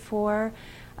with before.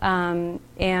 And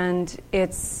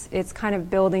it's kind of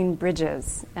building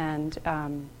bridges, and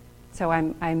so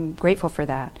I'm grateful for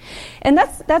that. And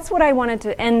that's what I wanted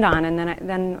to end on, and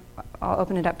then I'll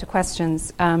open it up to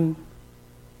questions.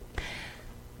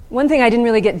 One thing I didn't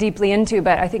really get deeply into,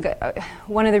 but I think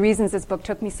one of the reasons this book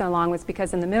took me so long was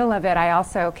because in the middle of it, I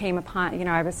also came upon,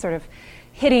 I was sort of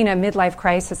hitting a midlife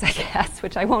crisis, I guess,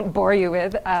 which I won't bore you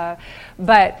with. But,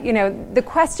 the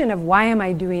question of why am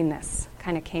I doing this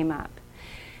kind of came up.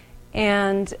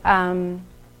 And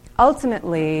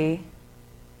ultimately,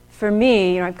 for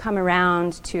me, I've come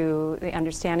around to the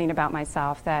understanding about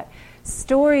myself that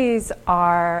stories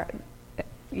are,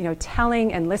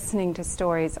 telling and listening to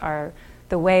stories are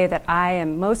the way that I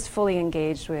am most fully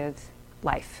engaged with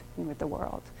life and with the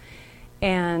world.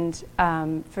 And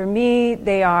for me,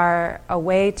 they are a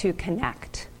way to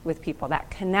connect with people.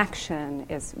 That connection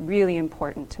is really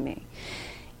important to me.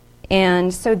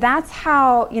 And so that's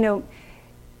how,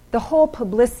 the whole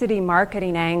publicity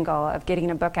marketing angle of getting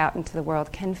a book out into the world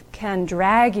can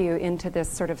drag you into this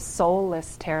sort of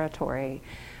soulless territory.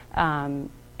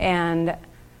 And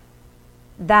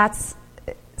that's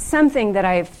something that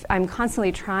I'm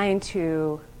constantly trying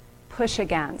to push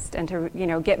against and to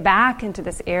get back into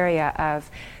this area of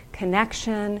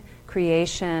connection,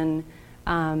 creation,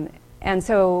 and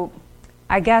so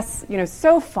I guess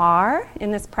so far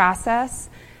in this process,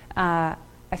 I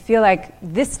feel like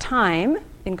this time,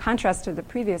 in contrast to the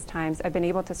previous times, I've been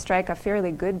able to strike a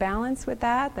fairly good balance with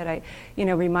that. That I,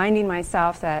 reminding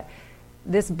myself that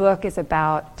this book is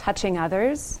about touching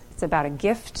others. It's about a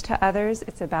gift to others.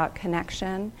 It's about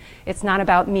connection. It's not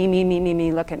about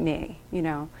me, look at me,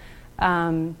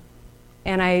 And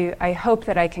I hope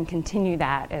that I can continue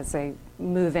that as I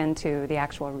move into the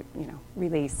actual,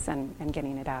 release and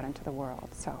getting it out into the world.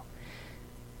 So,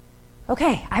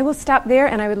 okay, I will stop there,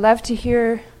 and I would love to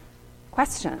hear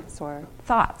questions or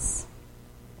thoughts.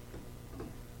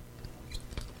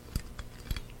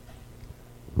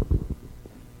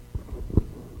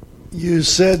 You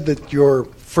said that your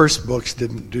first books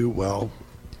didn't do well.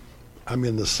 I'm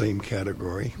in the same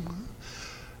category.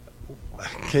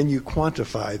 Can you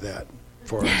quantify that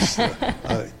for us?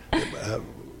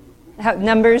 How,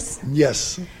 numbers?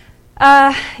 Yes.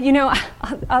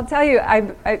 I'll tell you,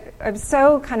 I'm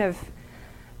so kind of,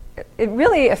 it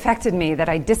really affected me that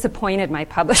I disappointed my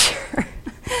publisher.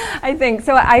 I think.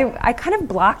 So I kind of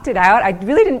blocked it out. I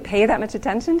really didn't pay that much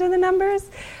attention to the numbers.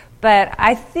 But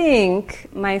I think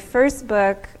my first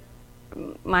book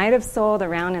might have sold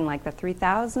around in like the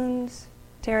 3,000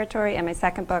 territory, and my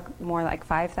second book more like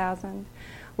 5,000,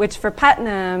 which for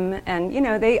Putnam, and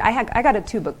I got a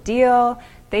 2-book deal.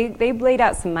 They laid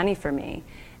out some money for me,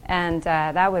 and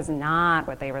that was not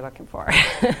what they were looking for.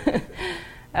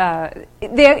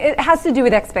 It has to do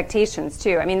with expectations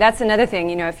too. I mean, that's another thing.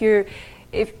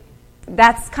 If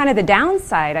that's kind of the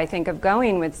downside, I think, of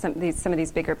going with some of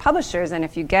these bigger publishers. And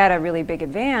if you get a really big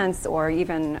advance, or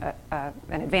even an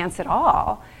advance at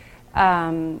all,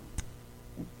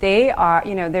 they are,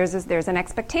 there's an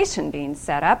expectation being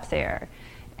set up there,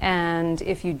 and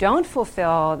if you don't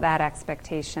fulfill that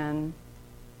expectation,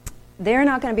 they're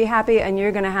not going to be happy, and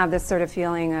you're going to have this sort of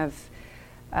feeling of,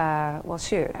 well,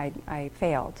 shoot, I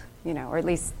failed, or at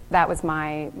least that was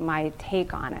my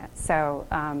take on it. So,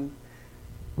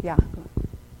 yeah.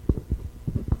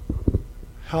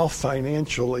 How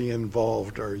financially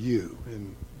involved are you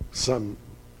in some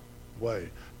way?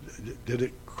 Did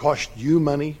it cost you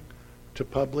money to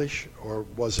publish, or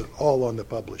was it all on the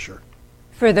publisher?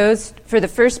 For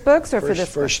the first books, or for the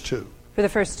first two? For the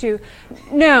first two,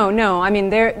 no. I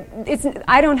mean,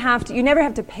 I don't have to. You never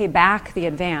have to pay back the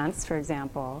advance, for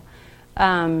example.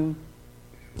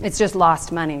 It's just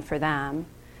lost money for them.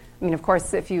 I mean, of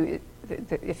course, if you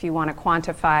want to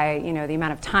quantify, the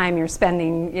amount of time you're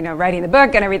spending, writing the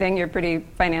book and everything, you're pretty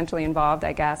financially involved,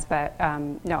 I guess. But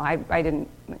no, I didn't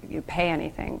pay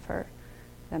anything for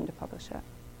them to publish it.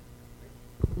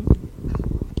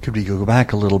 Could we go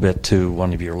back a little bit to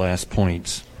one of your last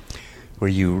points, where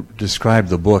you described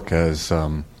the book as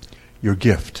your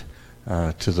gift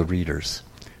to the readers?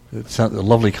 It's a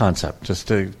lovely concept.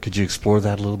 Could you explore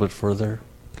that a little bit further?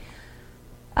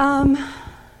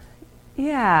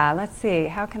 Yeah, let's see.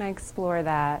 How can I explore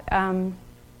that?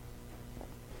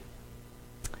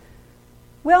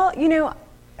 Well,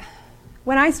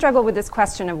 when I struggle with this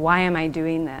question of why am I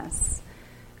doing this,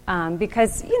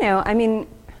 because,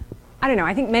 I don't know,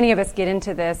 I think many of us get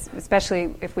into this,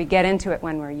 especially if we get into it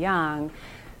when we're young,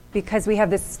 because we have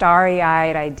this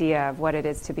starry-eyed idea of what it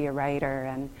is to be a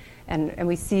writer, and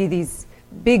we see these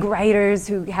big writers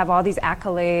who have all these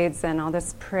accolades and all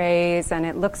this praise, and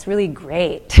it looks really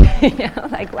great.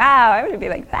 Like, wow, I want to be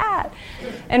like that.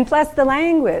 And plus the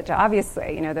language,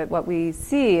 obviously, that what we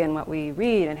see and what we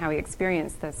read and how we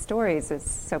experience the stories is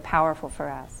so powerful for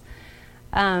us.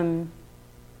 But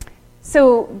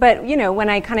when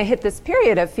I kind of hit this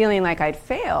period of feeling like I'd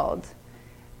failed,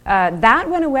 that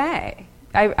went away.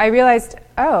 I realized,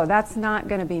 oh, that's not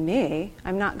going to be me.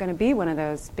 I'm not going to be one of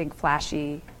those big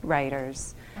flashy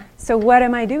writers. So what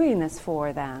am I doing this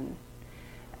for then?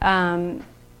 And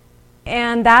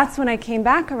that's when I came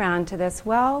back around to this,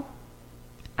 well,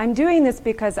 I'm doing this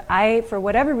because I, for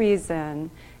whatever reason,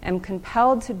 am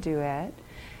compelled to do it.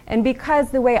 And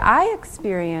because the way I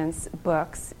experience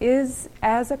books is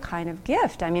as a kind of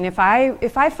gift. I mean, if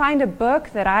I find a book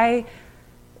that I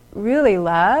really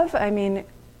love, I mean,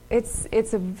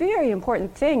 it's a very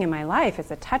important thing in my life. It's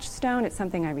a touchstone. It's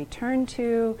something I return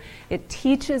to. It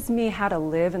teaches me how to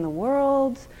live in the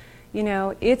world.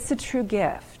 It's a true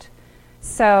gift.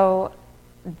 So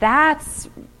that's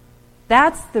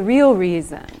the real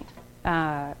reason,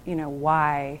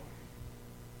 why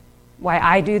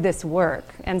I do this work.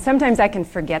 And sometimes I can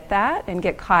forget that and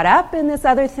get caught up in this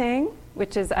other thing,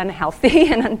 which is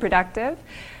unhealthy and unproductive.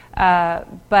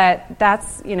 But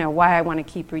that's, why I want to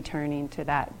keep returning to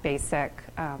that basic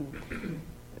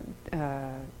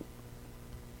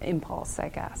impulse, I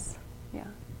guess. Yeah.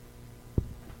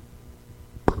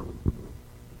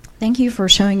 Thank you for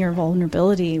showing your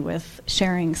vulnerability with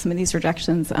sharing some of these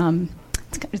rejections.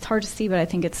 It's hard to see, but I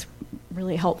think it's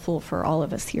really helpful for all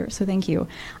of us here. So thank you.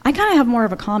 I kind of have more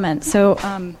of a comment. So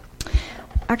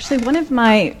actually, one of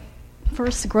my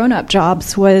first grown-up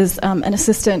jobs was an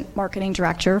assistant marketing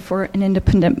director for an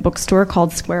independent bookstore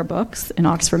called Square Books in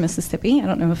Oxford, Mississippi. I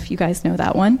don't know if you guys know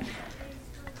that one.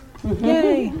 Mm-hmm.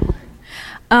 Yay!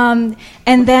 And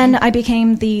then I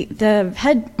became the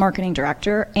head marketing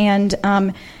director, and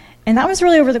that was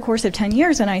really over the course of 10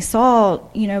 years, and I saw,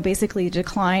 basically the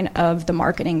decline of the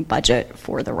marketing budget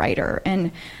for the writer.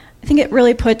 And I think it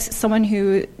really puts someone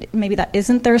who maybe that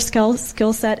isn't their skill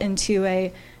set into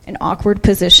a an awkward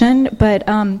position. But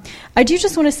I do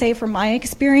just want to say, from my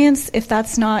experience, if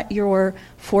that's not your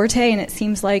forte, and it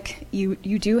seems like you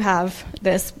do have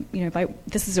this,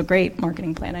 this is a great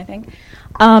marketing plan, I think,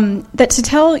 that to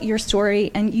tell your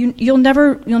story, and you'll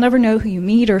never know who you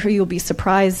meet or who you'll be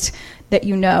surprised that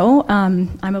you know.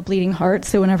 I'm a bleeding heart,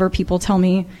 so whenever people tell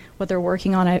me what they're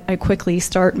working on, I quickly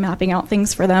start mapping out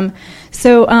things for them.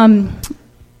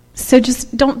 So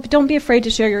just don't be afraid to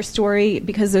share your story,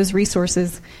 because those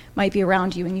resources might be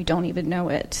around you and you don't even know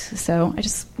it. So I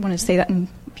just wanted to say that, and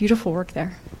beautiful work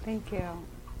there. Thank you.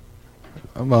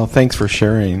 Well, thanks for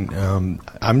sharing.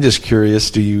 I'm just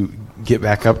curious, do you get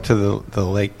back up to the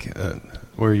lake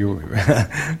where you were?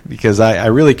 Because I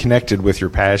really connected with your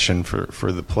passion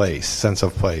for the place, sense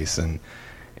of place, and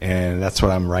that's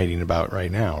what I'm writing about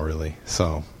right now, really.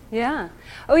 So. Yeah.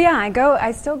 Oh, yeah,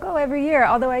 I still go every year,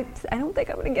 although I don't think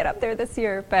I'm going to get up there this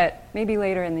year, but maybe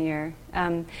later in the year.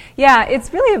 Yeah,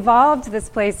 it's really evolved, this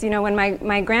place. When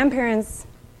my grandparents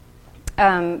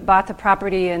bought the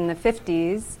property in the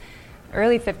 50s,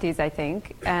 early 50s, I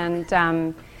think, and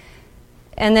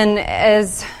then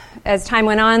as time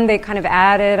went on, they kind of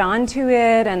added onto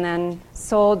it and then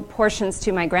sold portions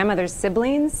to my grandmother's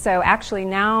siblings. So actually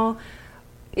now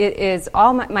it is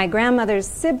all my grandmother's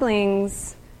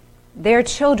siblings, their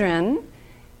children.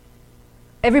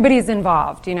 Everybody's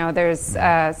involved. There's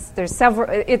several.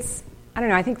 I don't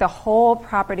know. I think the whole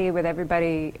property with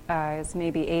everybody is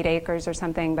maybe 8 acres or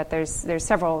something. But there's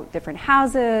several different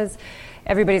houses.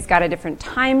 Everybody's got a different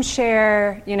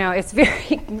timeshare. It's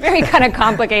very very kind of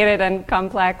complicated and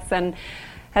complex, and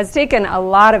has taken a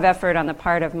lot of effort on the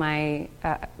part of my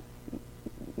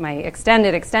my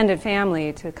extended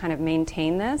family to kind of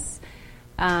maintain this.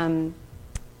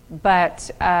 But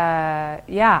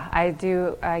yeah,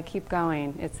 I keep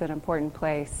going. It's an important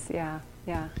place. Yeah.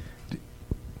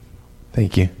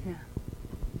 Thank you.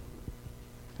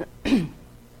 Yeah.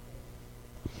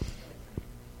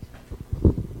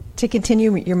 To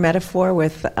continue your metaphor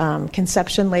with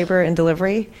conception, labor, and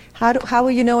delivery, how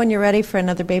will you know when you're ready for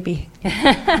another baby?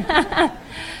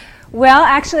 Well,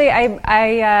 actually,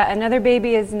 another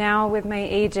baby is now with my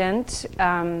agent.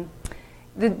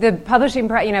 The publishing,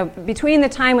 between the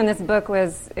time when this book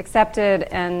was accepted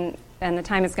and the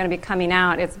time it's going to be coming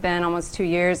out, it's been almost 2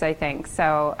 years, I think.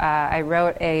 So I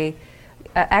wrote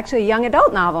actually a young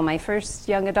adult novel, my first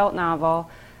young adult novel,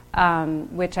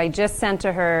 which I just sent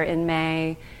to her in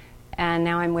May, and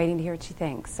now I'm waiting to hear what she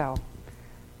thinks. So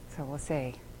we'll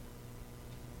see.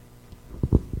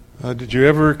 Did you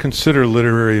ever consider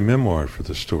literary memoir for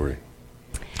the story,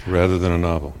 rather than a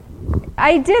novel?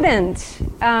 I didn't.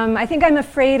 I think I'm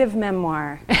afraid of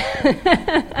memoir.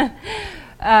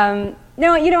 No,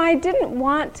 I didn't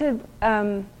want to.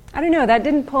 I don't know. That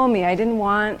didn't pull me. I didn't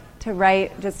want to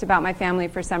write just about my family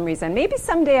for some reason. Maybe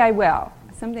someday I will.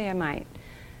 Someday I might.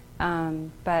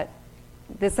 But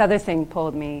this other thing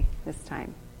pulled me this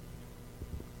time.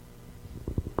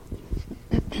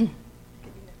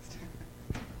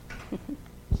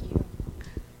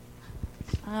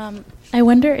 I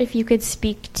wonder if you could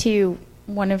speak to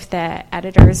one of the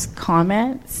editor's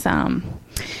comments.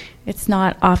 It's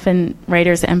not often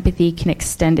writers' empathy can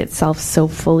extend itself so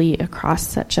fully across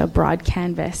such a broad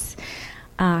canvas.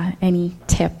 Any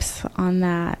tips on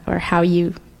that, or how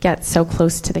you get so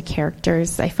close to the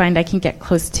characters? I find I can get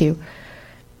close to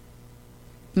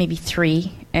maybe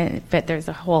 3, but there's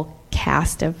a whole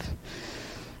cast of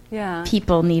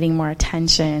people needing more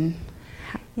attention.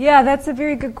 Yeah, that's a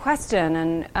very good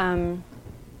question, and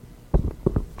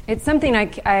it's something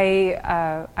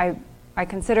I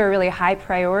consider a really high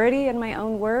priority in my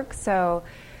own work. So,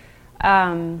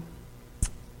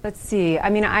 let's see. I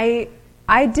mean,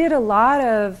 I did a lot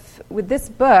of with this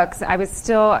book. I was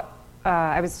still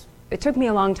It took me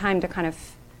a long time to kind of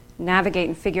navigate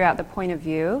and figure out the point of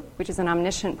view, which is an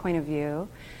omniscient point of view.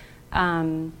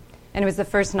 And it was the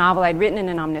first novel I'd written in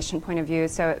an omniscient point of view,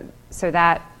 so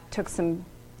that took some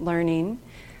learning.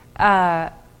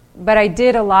 But I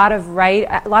did a lot of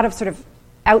sort of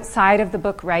outside of the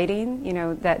book writing,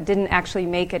 that didn't actually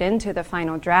make it into the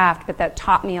final draft, but that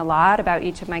taught me a lot about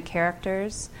each of my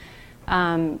characters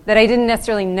that I didn't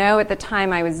necessarily know at the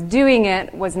time I was doing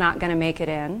it was not going to make it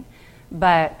in.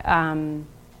 But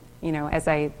as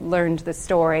I learned the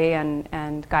story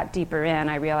and got deeper in,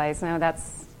 I realized, no,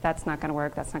 that's not going to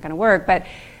work. That's not going to work. But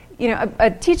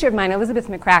a teacher of mine, Elizabeth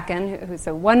McCracken, who's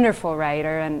a wonderful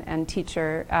writer and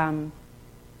teacher,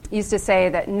 used to say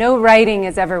that no writing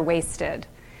is ever wasted.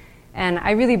 And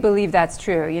I really believe that's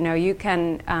true. You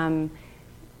can,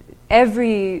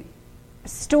 every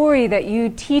story that you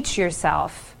teach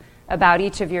yourself about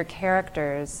each of your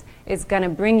characters is going to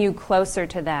bring you closer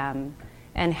to them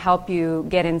and help you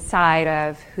get inside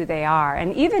of who they are.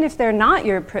 And even if they're not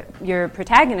your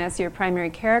protagonist, your primary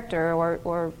character,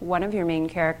 or one of your main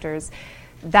characters,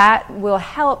 that will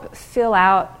help fill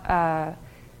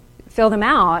them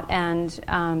out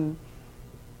and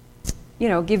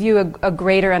give you a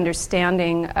greater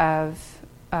understanding of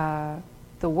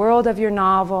the world of your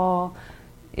novel,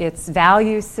 its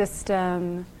value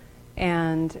system,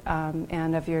 and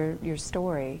of your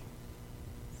story.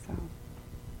 So.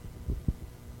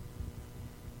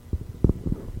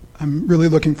 I'm really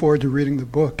looking forward to reading the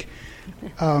book.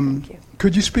 Thank you.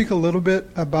 Could you speak a little bit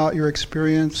about your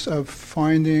experience of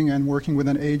finding and working with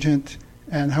an agent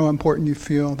and how important you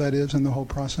feel that is in the whole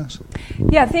process?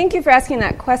 Yeah, thank you for asking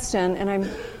that question. And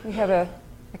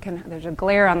there's a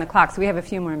glare on the clock, so we have a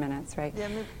few more minutes, right?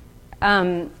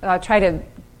 Yeah. I'll try to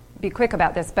be quick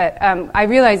about this, but I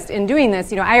realized in doing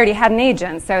this, I already had an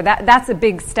agent, so that's a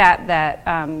big stat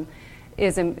that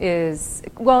is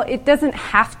well, it doesn't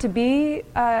have to be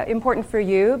important for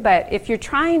you, but if you're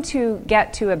trying to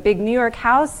get to a big New York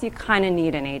house, you kind of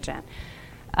need an agent.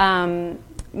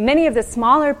 Many of the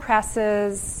smaller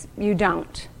presses, you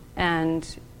don't. And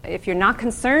if you're not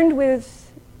concerned with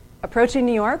approaching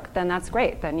New York, then that's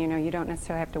great. Then, you don't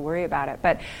necessarily have to worry about it.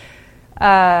 But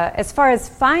as far as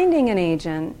finding an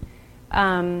agent,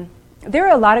 there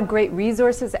are a lot of great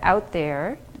resources out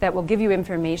there that will give you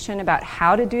information about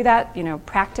how to do that,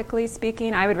 practically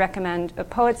speaking. I would recommend a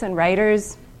Poets and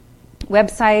Writers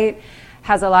website.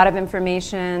 Has a lot of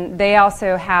information. They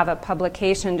also have a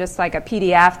publication, just like a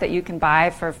PDF that you can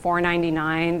buy for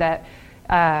 $4.99 that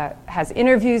has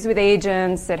interviews with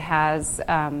agents. It has,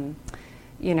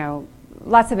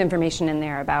 lots of information in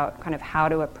there about kind of how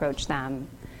to approach them,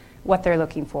 what they're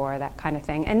looking for, that kind of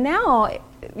thing. And now,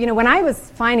 when I was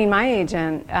finding my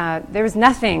agent, there was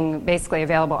nothing basically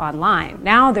available online.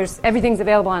 Now everything's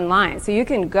available online. So you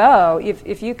can go,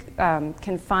 if you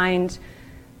can find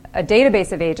a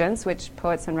database of agents, which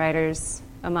Poets and Writers,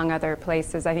 among other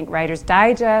places. I think Writer's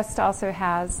Digest also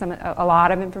has a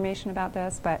lot of information about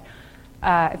this. But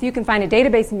if you can find a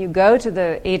database and you go to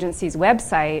the agency's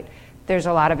website, there's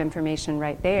a lot of information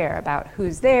right there about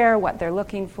who's there, what they're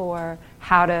looking for,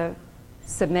 how to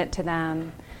submit to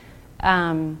them.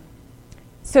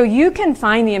 So you can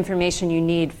find the information you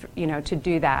need, to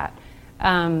do that.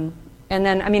 And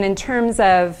then, in terms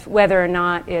of whether or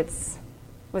not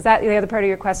was that the other part of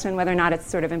your question, whether or not it's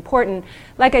sort of important?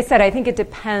 Like I said, I think it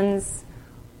depends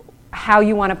how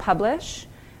you want to publish.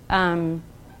 An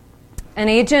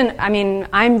agent,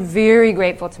 I'm very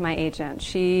grateful to my agent.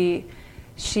 She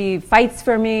fights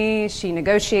for me. She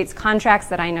negotiates contracts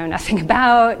that I know nothing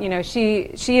about.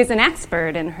 She is an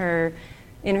expert in her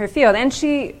field, and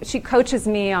she coaches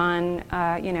me on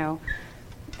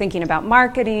thinking about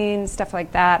marketing, stuff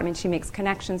like that. She makes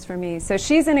connections for me. So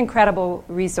she's an incredible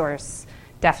resource.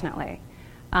 Definitely.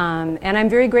 And I'm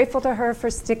very grateful to her for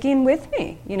sticking with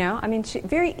me,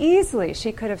 very easily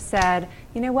she could have said,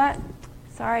 you know what,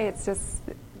 sorry, it's just,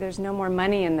 there's no more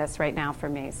money in this right now for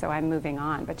me, so I'm moving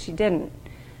on. But she didn't.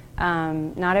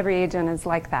 Not every agent is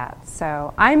like that.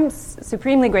 So I'm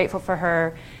supremely grateful for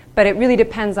her, but it really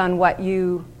depends on what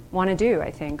you want to do, I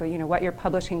think, or, what your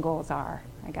publishing goals are,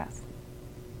 I guess.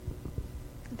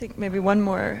 I think maybe one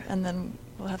more, and then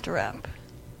we'll have to wrap.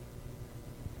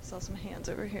 Saw some hands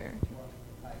over here.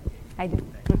 I do.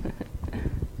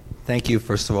 Thank you,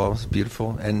 first of all. It's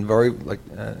beautiful. And very, like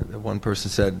one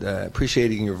person said,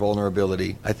 appreciating your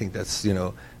vulnerability. I think that's,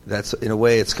 that's, in a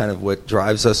way, it's kind of what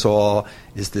drives us all,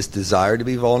 is this desire to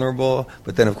be vulnerable.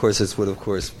 But then, of course, it's what, of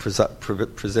course,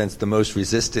 presents the most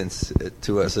resistance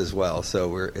to us as well.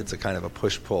 So it's a kind of a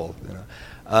push-pull.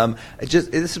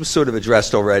 This was sort of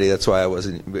addressed already. That's why I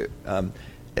wasn't...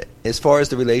 as far as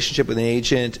the relationship with an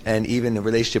agent and even the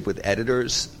relationship with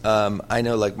editors, I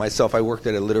know, like myself, I worked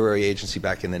at a literary agency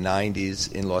back in the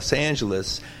 90s in Los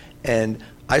Angeles, and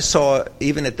I saw,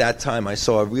 even at that time, I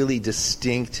saw a really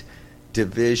distinct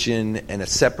division and a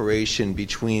separation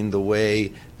between the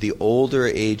way the older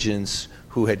agents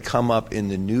who had come up in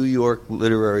the New York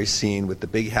literary scene with the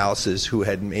big houses, who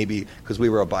had maybe, because we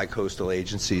were a bi-coastal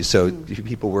agency, so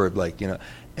people were like,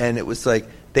 and it was like,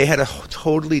 they had a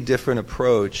totally different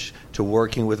approach to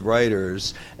working with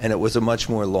writers, and it was a much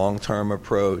more long-term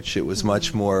approach. It was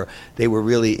much more, they were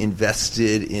really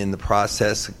invested in the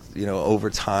process, over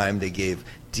time. They gave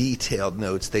detailed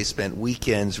notes. They spent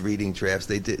weekends reading drafts.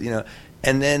 They did,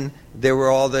 and then there were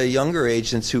all the younger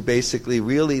agents who basically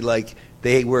really, like,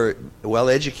 they were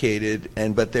well-educated,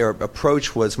 but their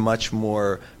approach was much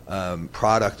more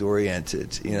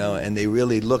product-oriented, and they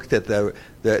really looked at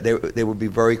they would be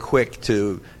very quick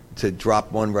to to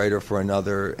drop one writer for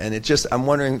another. And I'm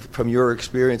wondering from your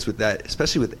experience with that,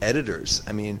 especially with editors,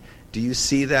 I mean, do you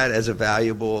see that as a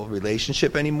valuable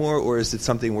relationship anymore, or is it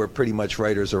something where pretty much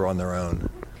writers are on their own?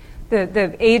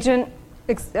 The agent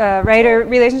writer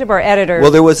relationship or editor?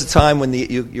 Well, there was a time when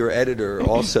your editor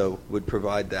also would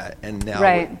provide that, and now.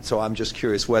 Right. So I'm just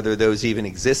curious whether those even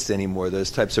exist anymore.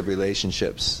 Those types of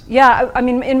relationships. Yeah, I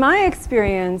mean, in my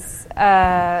experience,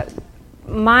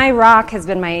 my rock has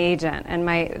been my agent, and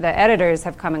the editors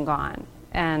have come and gone.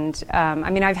 And I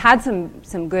mean, I've had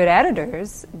some good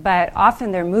editors, but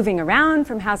often they're moving around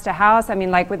from house to house. I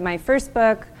mean, like with my first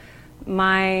book,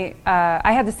 I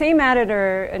had the same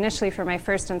editor initially for my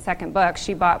first and second book.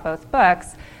 She bought both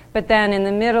books, but then in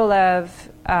the middle of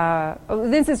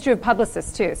this is true of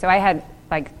publicists too. So I had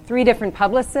like 3 different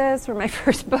publicists for my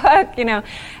first book,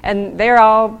 and they're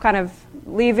all kind of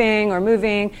leaving or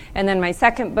moving. And then my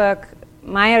second book,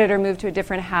 my editor moved to a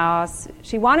different house.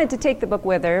 She wanted to take the book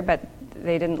with her, but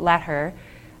they didn't let her.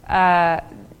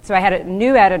 So I had a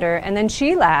new editor, and then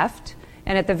she left.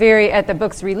 And at the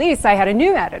book's release, I had a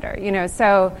new editor.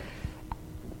 So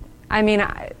I mean,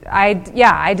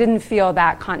 I didn't feel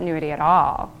that continuity at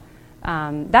all.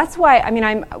 That's why. I mean,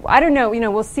 I don't know.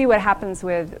 We'll see what happens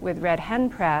with Red Hen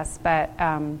Press, but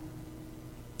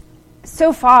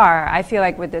so far, I feel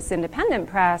like with this independent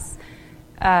press,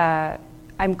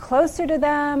 I'm closer to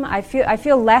them. I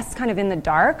feel less kind of in the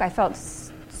dark. I felt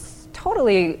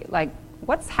totally like,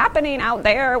 what's happening out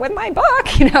there with my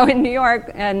book, in New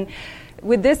York. And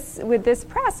with this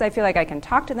press, I feel like I can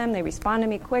talk to them. They respond to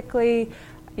me quickly.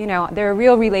 There are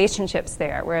real relationships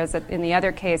there. Whereas in the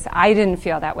other case, I didn't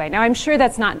feel that way. Now, I'm sure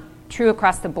that's not true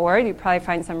across the board. You probably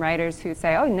find some writers who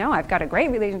say, "Oh no, I've got a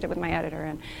great relationship with my editor,"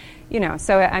 and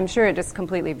so I'm sure it just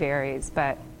completely varies.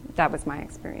 But that was my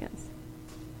experience.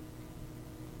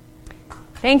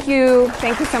 Thank you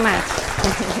so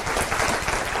much.